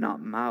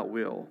 not my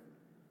will.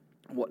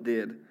 What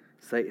did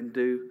Satan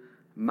do?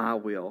 My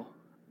will.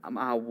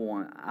 I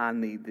want, I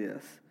need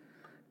this.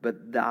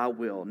 But thy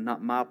will,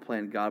 not my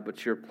plan, God,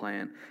 but your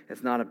plan.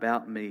 It's not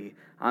about me.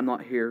 I'm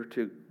not here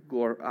to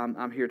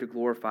I'm here to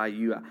glorify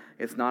you.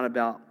 It's not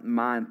about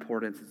my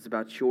importance. It's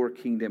about your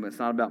kingdom. It's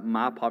not about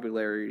my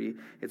popularity.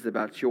 It's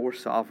about your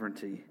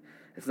sovereignty.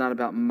 It's not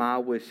about my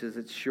wishes.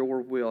 It's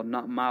your will,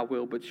 not my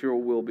will, but your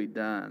will be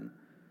done.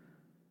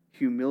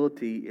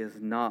 Humility is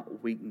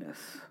not weakness.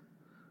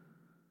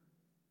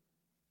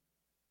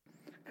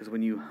 Because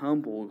when you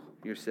humble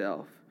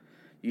yourself,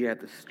 you have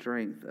the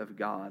strength of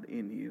God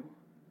in you.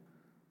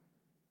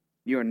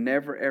 You are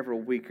never, ever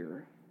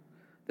weaker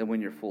than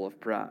when you're full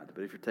of pride.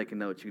 But if you're taking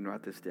notes, you can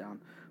write this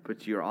down.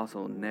 But you're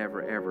also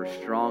never, ever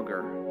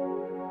stronger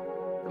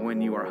than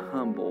when you are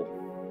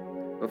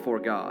humble before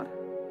God.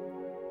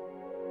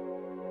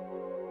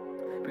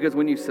 Because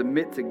when you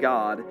submit to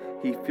God,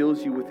 He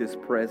fills you with His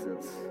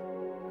presence.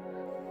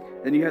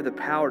 Then you have the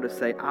power to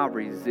say, I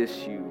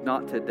resist you.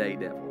 Not today,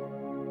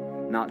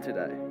 devil. Not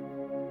today.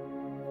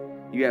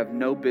 You have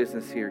no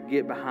business here.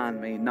 Get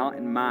behind me. Not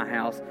in my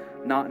house.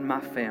 Not in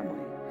my family.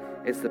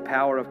 It's the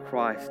power of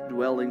Christ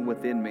dwelling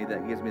within me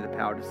that gives me the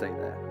power to say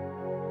that.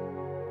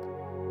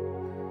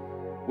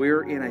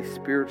 We're in a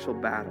spiritual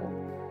battle.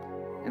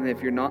 And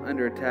if you're not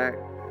under attack,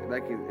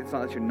 it's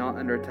not that you're not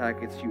under attack,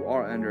 it's you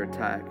are under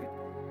attack.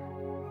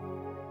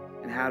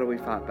 how do we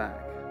fight back?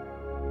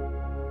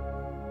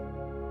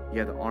 You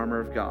have the armor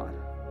of God.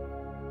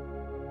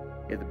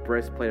 You have the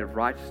breastplate of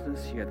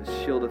righteousness. You have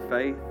the shield of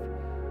faith,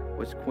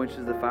 which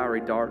quenches the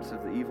fiery darts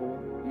of the evil.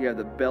 You have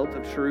the belt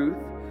of truth,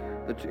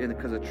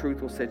 because the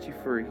truth will set you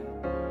free.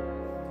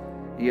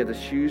 You have the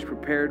shoes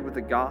prepared with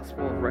the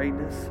gospel of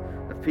readiness,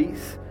 of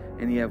peace,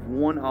 and you have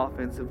one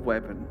offensive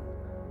weapon,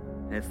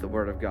 and it's the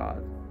Word of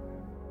God.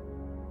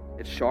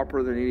 It's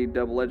sharper than any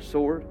double-edged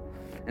sword,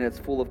 and it's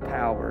full of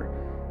power.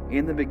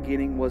 In the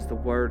beginning was the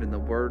Word, and the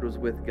Word was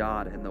with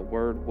God, and the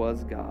Word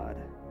was God.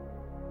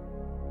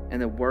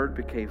 And the Word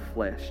became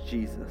flesh,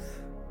 Jesus,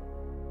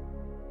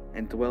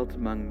 and dwelt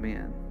among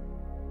men.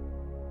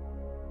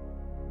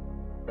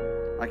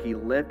 Like He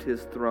left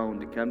His throne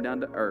to come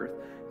down to earth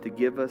to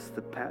give us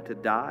the power to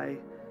die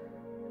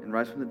and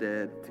rise from the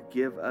dead, to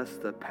give us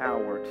the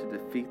power to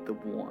defeat the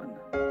one.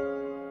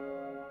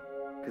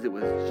 Because it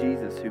was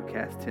Jesus who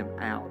cast him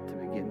out to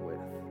begin with.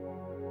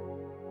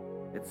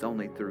 It's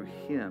only through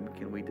Him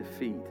can we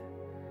defeat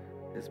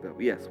this. But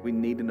yes, we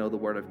need to know the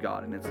Word of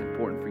God, and it's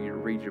important for you to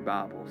read your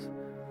Bibles.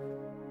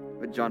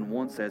 But John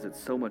 1 says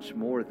it's so much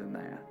more than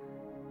that.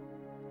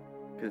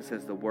 Because it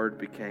says the Word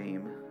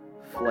became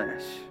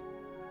flesh.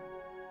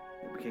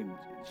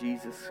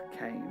 Jesus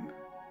came.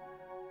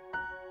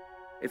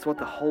 It's what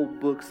the whole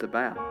book's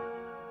about.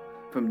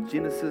 From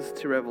Genesis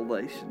to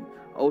Revelation.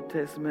 Old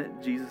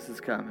Testament, Jesus is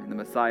coming. The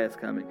Messiah is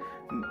coming.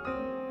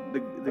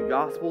 The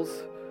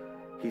Gospels,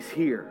 He's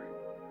here.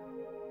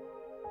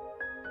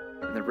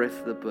 And the rest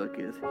of the book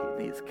is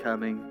He's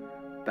coming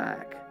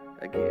back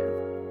again.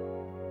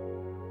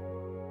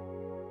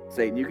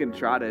 Satan, you can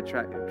try to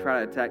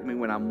attack me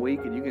when I'm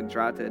weak, and you can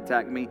try to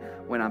attack me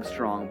when I'm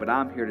strong. But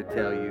I'm here to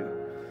tell you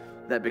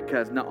that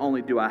because not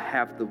only do I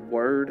have the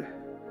Word,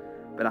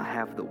 but I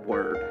have the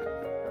Word.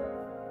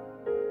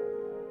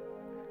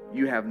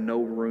 You have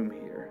no room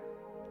here.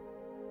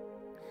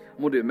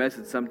 I'm gonna do a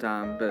message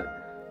sometime, but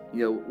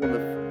one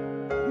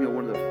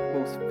of the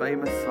most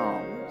famous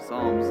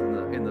psalms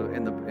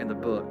in the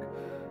book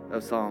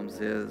of Psalms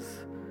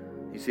is,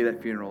 you see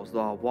that funeral,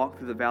 though I walk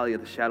through the valley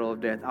of the shadow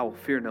of death, I will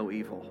fear no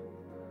evil,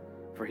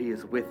 for He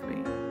is with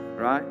me.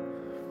 Right?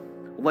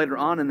 Later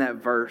on in that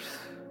verse,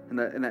 in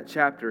that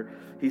chapter,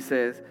 he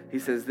says,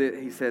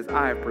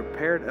 I have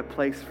prepared a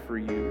place for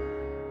you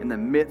in the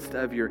midst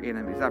of your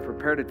enemies. I've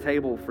prepared a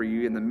table for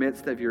you in the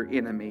midst of your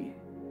enemy.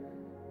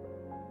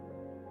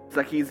 It's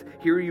like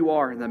here you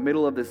are in the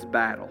middle of this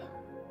battle,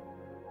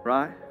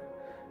 right?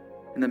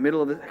 In the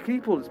middle of this. Can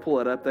you just pull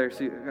it up there?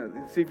 See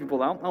if you can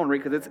pull it out. I want to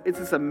read, because it's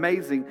this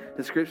amazing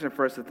description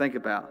for us to think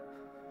about.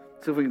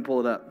 See if we can pull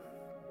it up.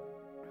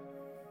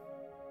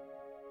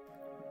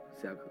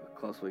 See how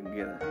close we can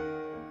get it.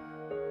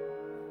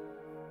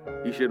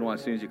 You should want,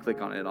 as soon as you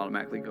click on it,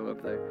 automatically go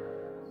up there.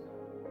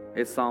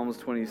 It's Psalms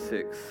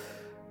 26.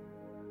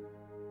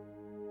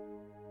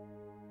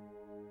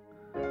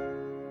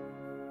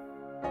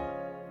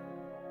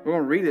 We're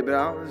going to read it, but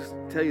I'll just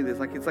tell you this.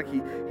 It's like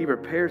he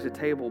prepares a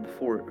table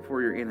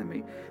before your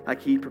enemy.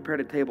 Like He prepared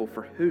a table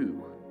for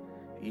who?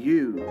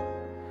 You.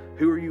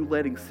 Who are you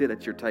letting sit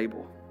at your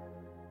table?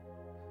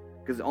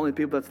 Because the only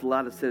people that's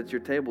allowed to sit at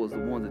your table is the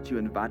ones that you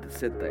invite to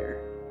sit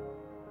there.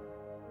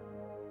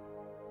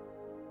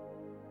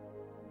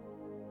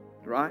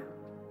 Right?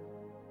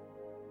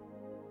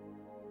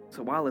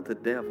 So why let the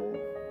devil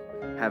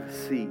have a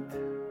seat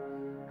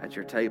at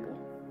your table?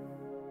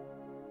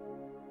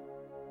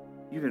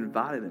 You've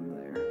invited him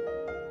there.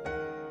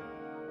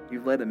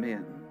 You've let him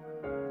in.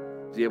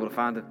 Is he able to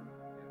find it?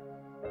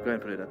 Go ahead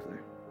and put it up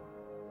there.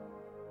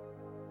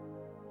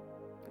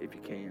 If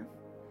you can.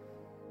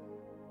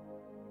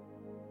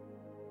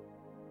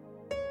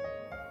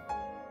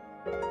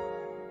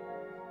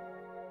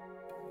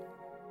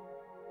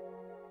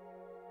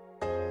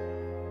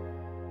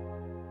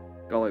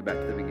 Go all the way back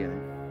to the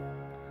beginning.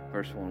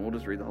 Verse 1. We'll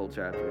just read the whole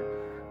chapter.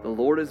 The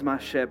Lord is my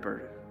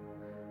shepherd.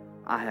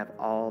 I have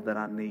all that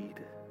I need.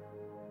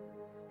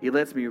 He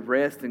lets me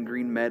rest in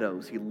green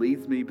meadows. He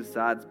leads me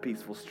beside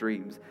peaceful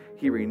streams.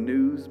 He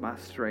renews my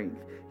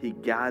strength. He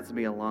guides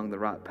me along the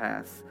right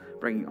paths,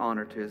 bringing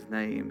honor to His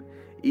name.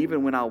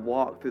 Even when I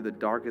walk through the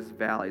darkest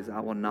valleys, I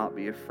will not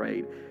be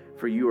afraid,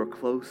 for you are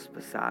close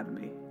beside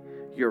me.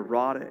 Your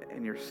rod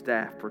and your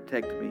staff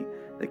protect me.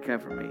 They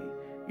comfort me.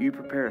 You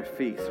prepare a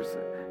feast.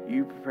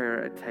 You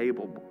prepare a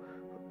table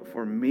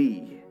for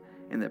me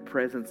in the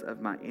presence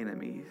of my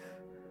enemies.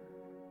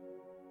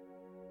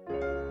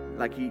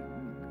 Like he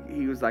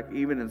was like,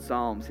 even in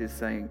Psalms, he's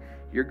saying,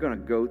 you're going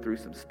to go through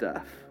some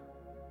stuff,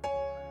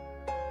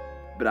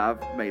 but I've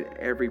made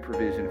every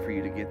provision for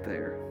you to get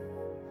there.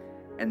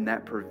 And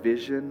that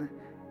provision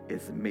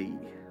is me.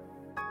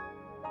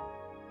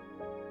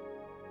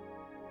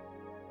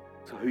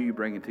 So who you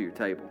bringing to your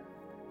table?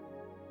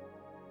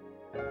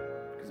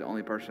 Because the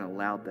only person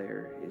allowed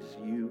there is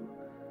you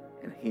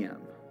and Him.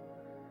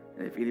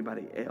 And if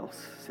anybody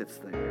else sits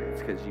there,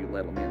 it's because you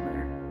let them in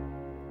there.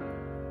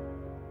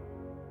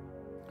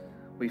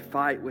 We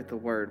fight with the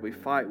Word. We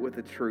fight with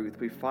the truth.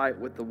 We fight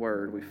with the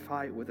Word. We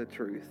fight with the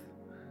truth.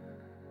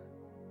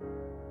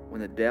 when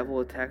the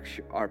devil attacks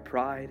our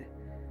pride,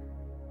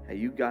 hey,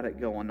 you got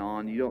it going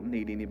on. You don't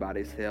need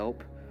anybody's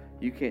help.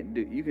 You can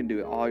do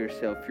it all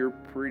yourself. You're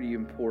pretty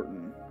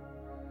important.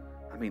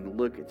 I mean,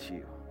 look at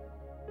you.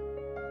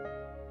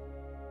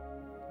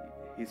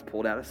 He's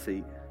pulled out a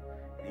seat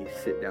and he's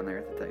sitting down there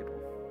at the table.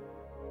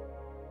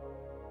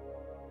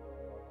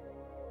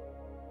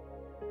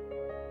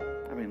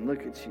 I mean,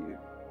 look at you.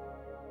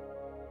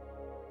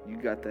 You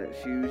got that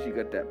shoes, you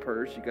got that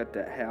purse, you got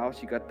that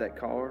house, you got that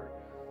car,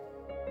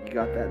 you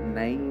got that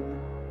name.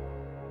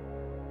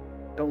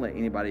 Don't let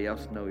anybody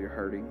else know you're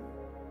hurting.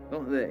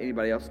 Don't let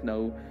anybody else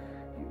tell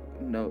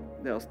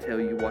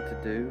you what to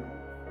do.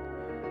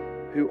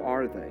 Who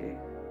are they?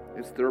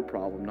 It's their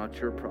problem, not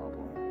your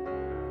problem.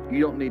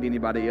 You don't need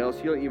anybody else.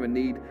 You don't even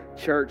need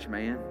church,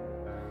 man.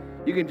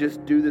 You can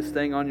just do this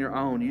thing on your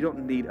own. You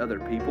don't need other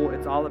people.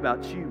 It's all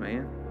about you,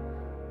 man.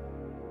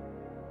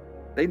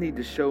 They need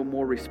to show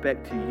more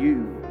respect to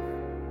you.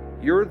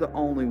 You're the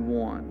only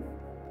one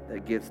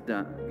that gets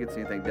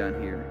anything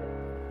done here.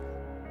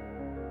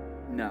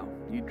 No,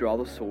 you draw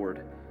the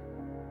sword.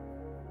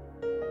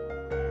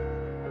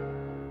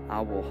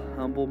 I will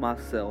humble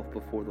myself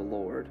before the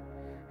Lord,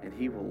 and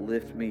He will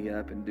lift me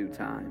up in due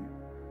time.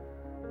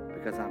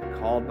 Because I'm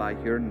called by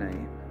your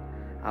name,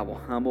 I will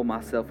humble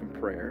myself in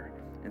prayer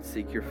and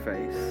seek your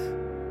face.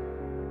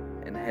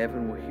 And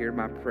heaven will hear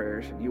my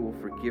prayers, and you will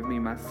forgive me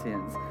my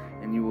sins,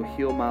 and you will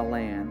heal my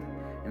land.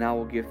 And I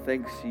will give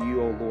thanks to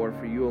you, O Lord,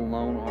 for you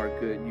alone are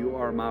good. You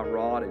are my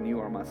rod, and you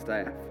are my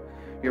staff.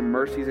 Your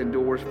mercies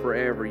endures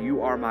forever.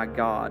 You are my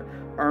God.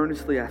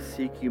 Earnestly I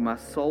seek you. My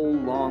soul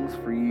longs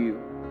for you.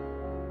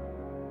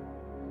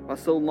 My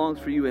soul longs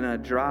for you in a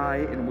dry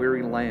and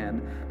weary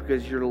land,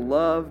 because your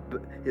love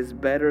is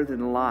better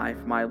than life.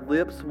 My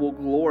lips will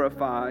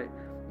glorify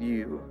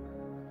you.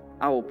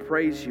 I will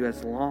praise you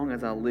as long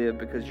as I live,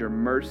 because your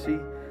mercy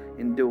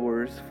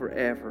endures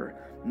forever.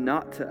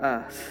 Not to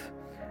us,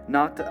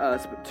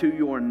 but to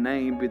your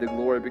name be the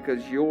glory,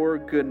 because your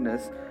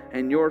goodness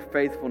and your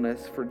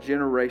faithfulness for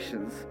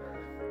generations.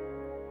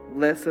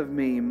 Less of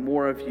me,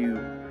 more of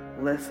you.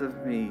 Less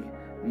of me,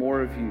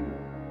 more of you.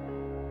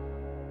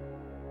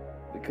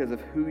 Because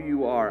of who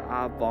you are,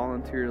 I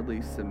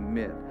voluntarily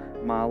submit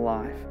my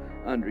life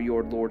under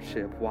your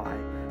lordship. Why?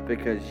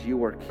 Because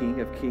you are King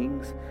of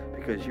kings,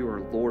 because you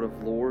are Lord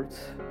of lords,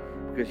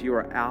 because you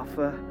are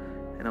Alpha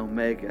and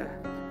Omega,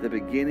 the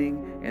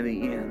beginning and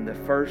the end, the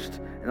first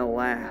and the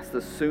last,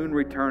 the soon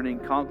returning,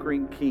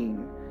 conquering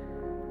King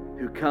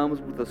who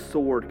comes with a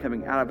sword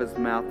coming out of his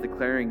mouth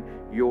declaring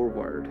your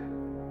word.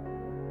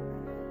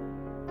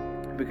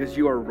 Because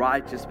you are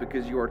righteous,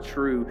 because you are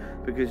true,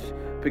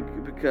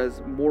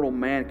 because mortal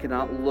man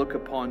cannot look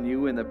upon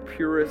you in the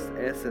purest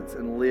essence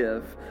and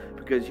live,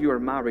 because you are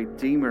my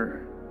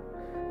Redeemer,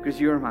 because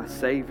you are my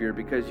Savior,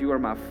 because you are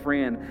my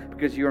friend,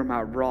 because you are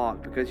my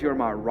rock, because you are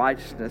my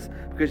righteousness,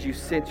 because you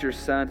sent your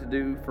Son to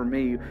do for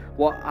me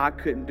what I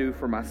couldn't do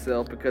for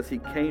myself, because He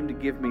came to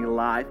give me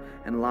life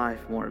and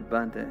life more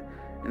abundant.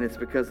 And it's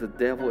because the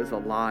devil is a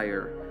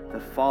liar, the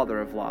father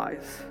of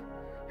lies,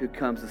 who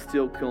comes to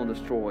steal, kill, and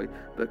destroy,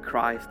 but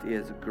Christ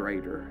is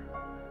greater.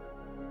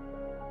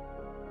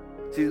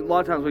 See, a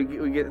lot of times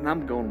we get, and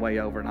I'm going way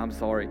over, and I'm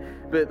sorry,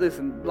 but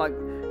listen, like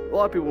a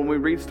lot of people, when we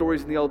read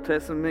stories in the Old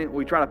Testament,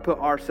 we try to put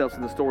ourselves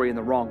in the story in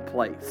the wrong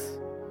place.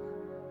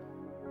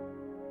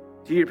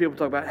 So you hear people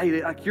talk about,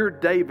 hey, like you're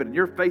David, and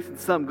you're facing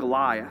some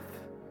Goliath.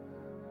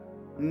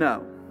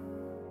 No.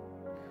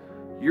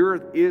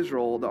 You're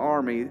Israel, the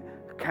army,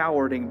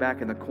 cowering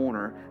back in the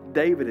corner.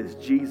 David is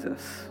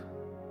Jesus.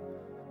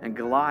 And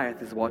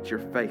Goliath is what you're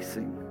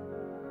facing.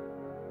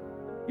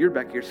 You're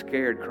back here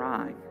scared,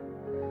 crying.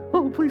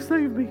 Oh, please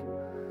save me.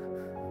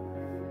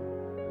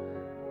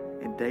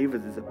 And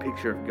David is a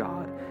picture of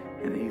God.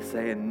 And he's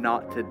saying,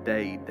 not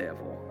today,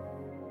 devil.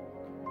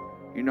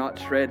 You're not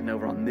treading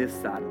over on this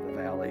side of the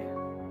valley.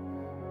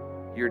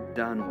 You're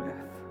done with.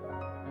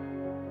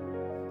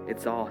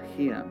 It's all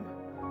Him.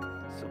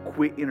 So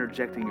quit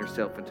interjecting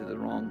yourself into the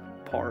wrong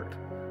part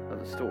of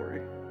the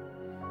story.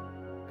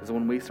 Because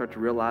when we start to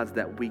realize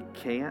that we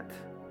can't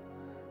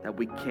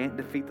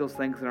defeat those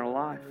things in our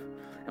life,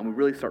 and we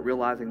really start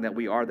realizing that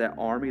we are that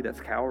army that's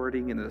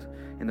cowering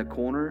in the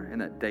corner, and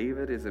that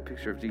David is a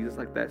picture of Jesus,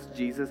 like that's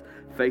Jesus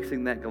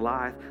facing that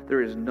Goliath.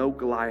 There is no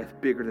Goliath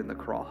bigger than the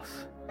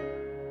cross.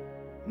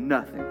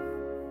 Nothing.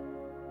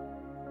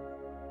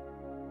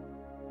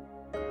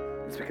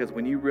 It's because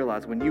when you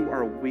realize when you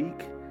are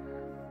weak,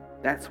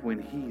 that's when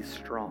He's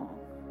strong.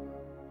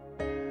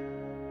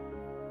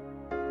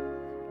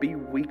 Be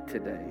weak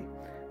today.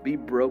 Be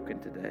broken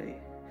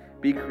today.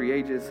 Be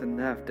courageous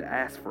enough to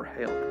ask for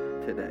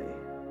help today.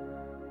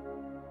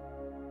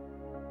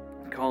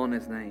 Call on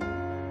His name.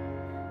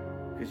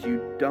 Because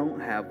you don't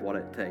have what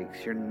it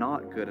takes. You're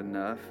not good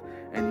enough,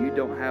 and you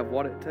don't have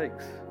what it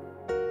takes.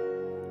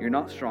 You're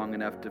not strong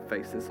enough to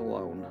face this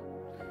alone.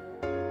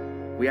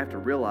 We have to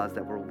realize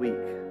that we're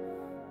weak.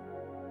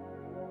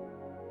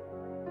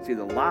 See,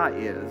 the lie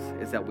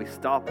is that we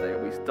stop there.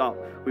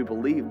 We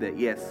believe that,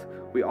 yes,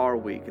 we are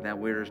weak, and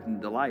that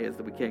the lie is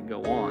that we can't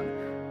go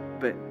on.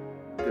 But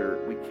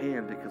we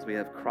can because we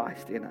have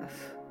Christ in us.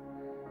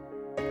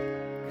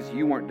 Because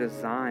you weren't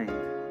designed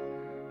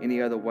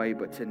any other way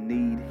but to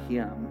need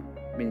Him,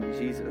 meaning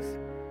Jesus,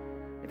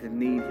 and to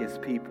need His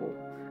people.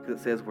 Because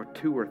it says where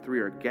 2 or 3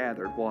 are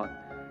gathered, what?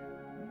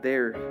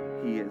 There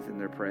He is in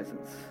their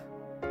presence.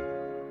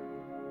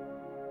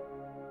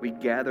 We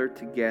gather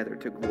together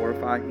to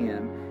glorify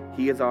Him.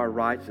 He is our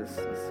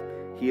righteousness.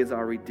 He is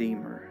our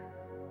Redeemer.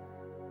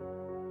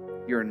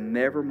 You're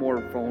never more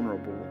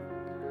vulnerable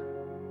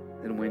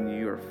than when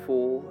you are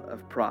full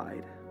of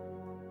pride.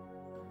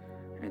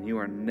 And you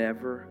are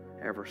never,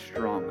 ever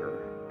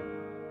stronger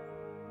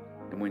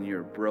than when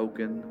you're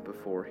broken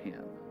before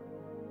Him.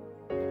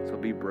 So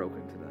be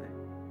broken today.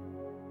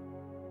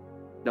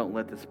 Don't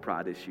let this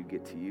pride issue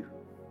get to you.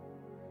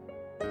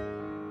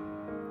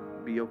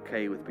 Be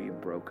okay with being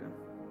broken.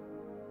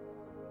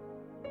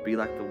 Be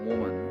like the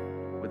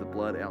woman with the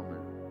blood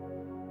ailment.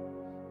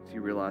 She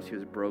realized she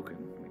was broken.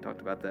 We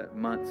talked about that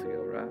months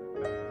ago, right?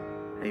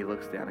 And He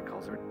looks down and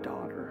calls her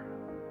daughter.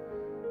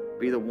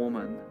 Be the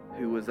woman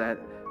who was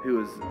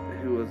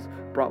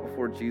brought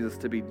before Jesus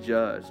to be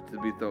judged,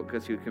 to be thrown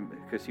because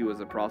she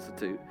was a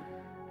prostitute.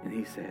 And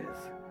He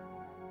says,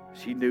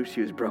 she knew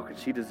she was broken.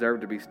 She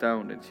deserved to be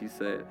stoned. And He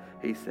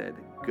said,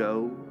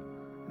 go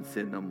and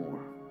sin no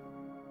more.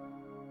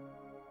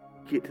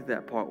 Get to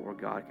that part where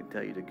God can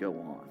tell you to go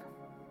on.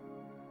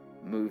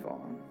 Move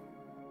on.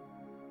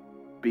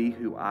 Be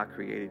who I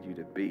created you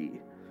to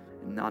be.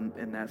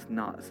 And that's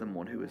not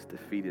someone who is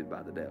defeated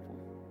by the devil.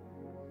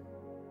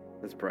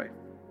 Let's pray.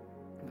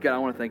 God, I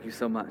want to thank You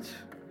so much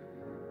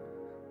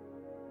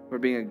for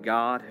being a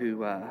God who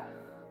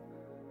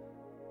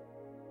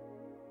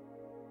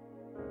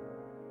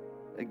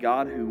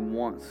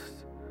wants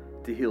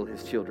to heal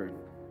His children.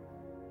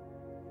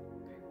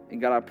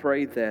 And God, I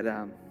pray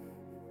that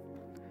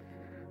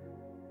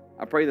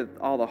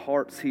all the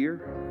hearts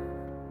here,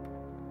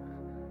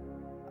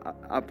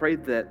 I pray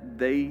that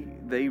they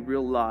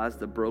realize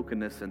the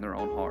brokenness in their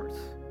own hearts.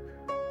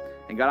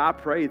 And God, I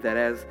pray that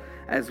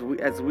as we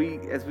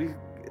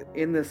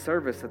in this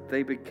service, that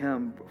they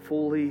become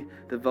fully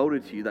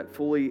devoted to You, like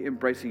fully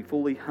embracing,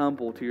 fully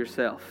humble to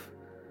Yourself.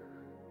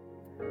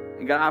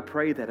 And God, I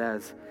pray that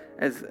as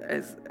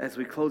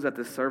we close out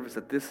this service,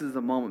 that this is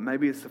the moment,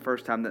 maybe it's the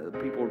first time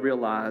that people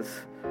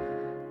realize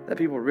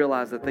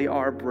that they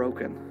are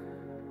broken.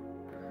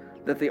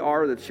 That they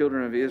are the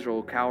children of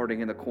Israel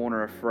cowering in the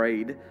corner,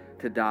 afraid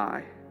to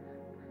die.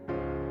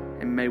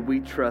 And may we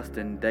trust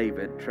in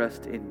David,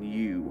 trust in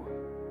You,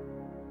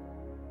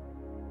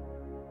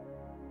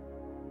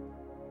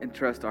 and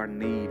trust our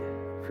need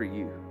for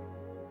You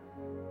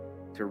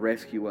to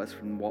rescue us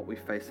from what we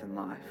face in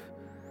life.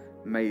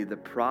 May the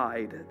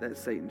pride that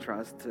Satan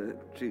tries to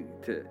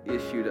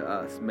issue to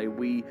us, may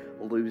we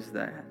lose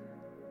that,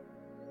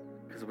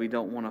 because we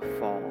don't want to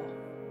fall.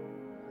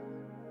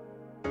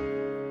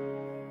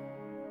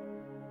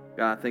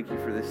 God, I thank You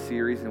for this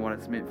series and what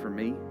it's meant for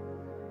me.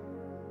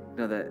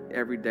 Know that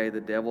every day the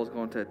devil is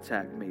going to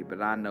attack me,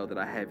 but I know that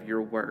I have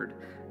Your word.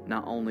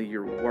 Not only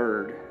Your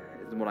word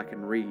is what I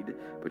can read,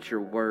 but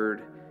Your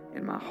word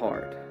in my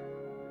heart.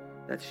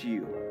 That's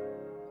You.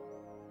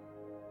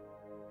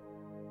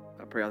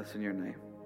 I pray all this in Your name.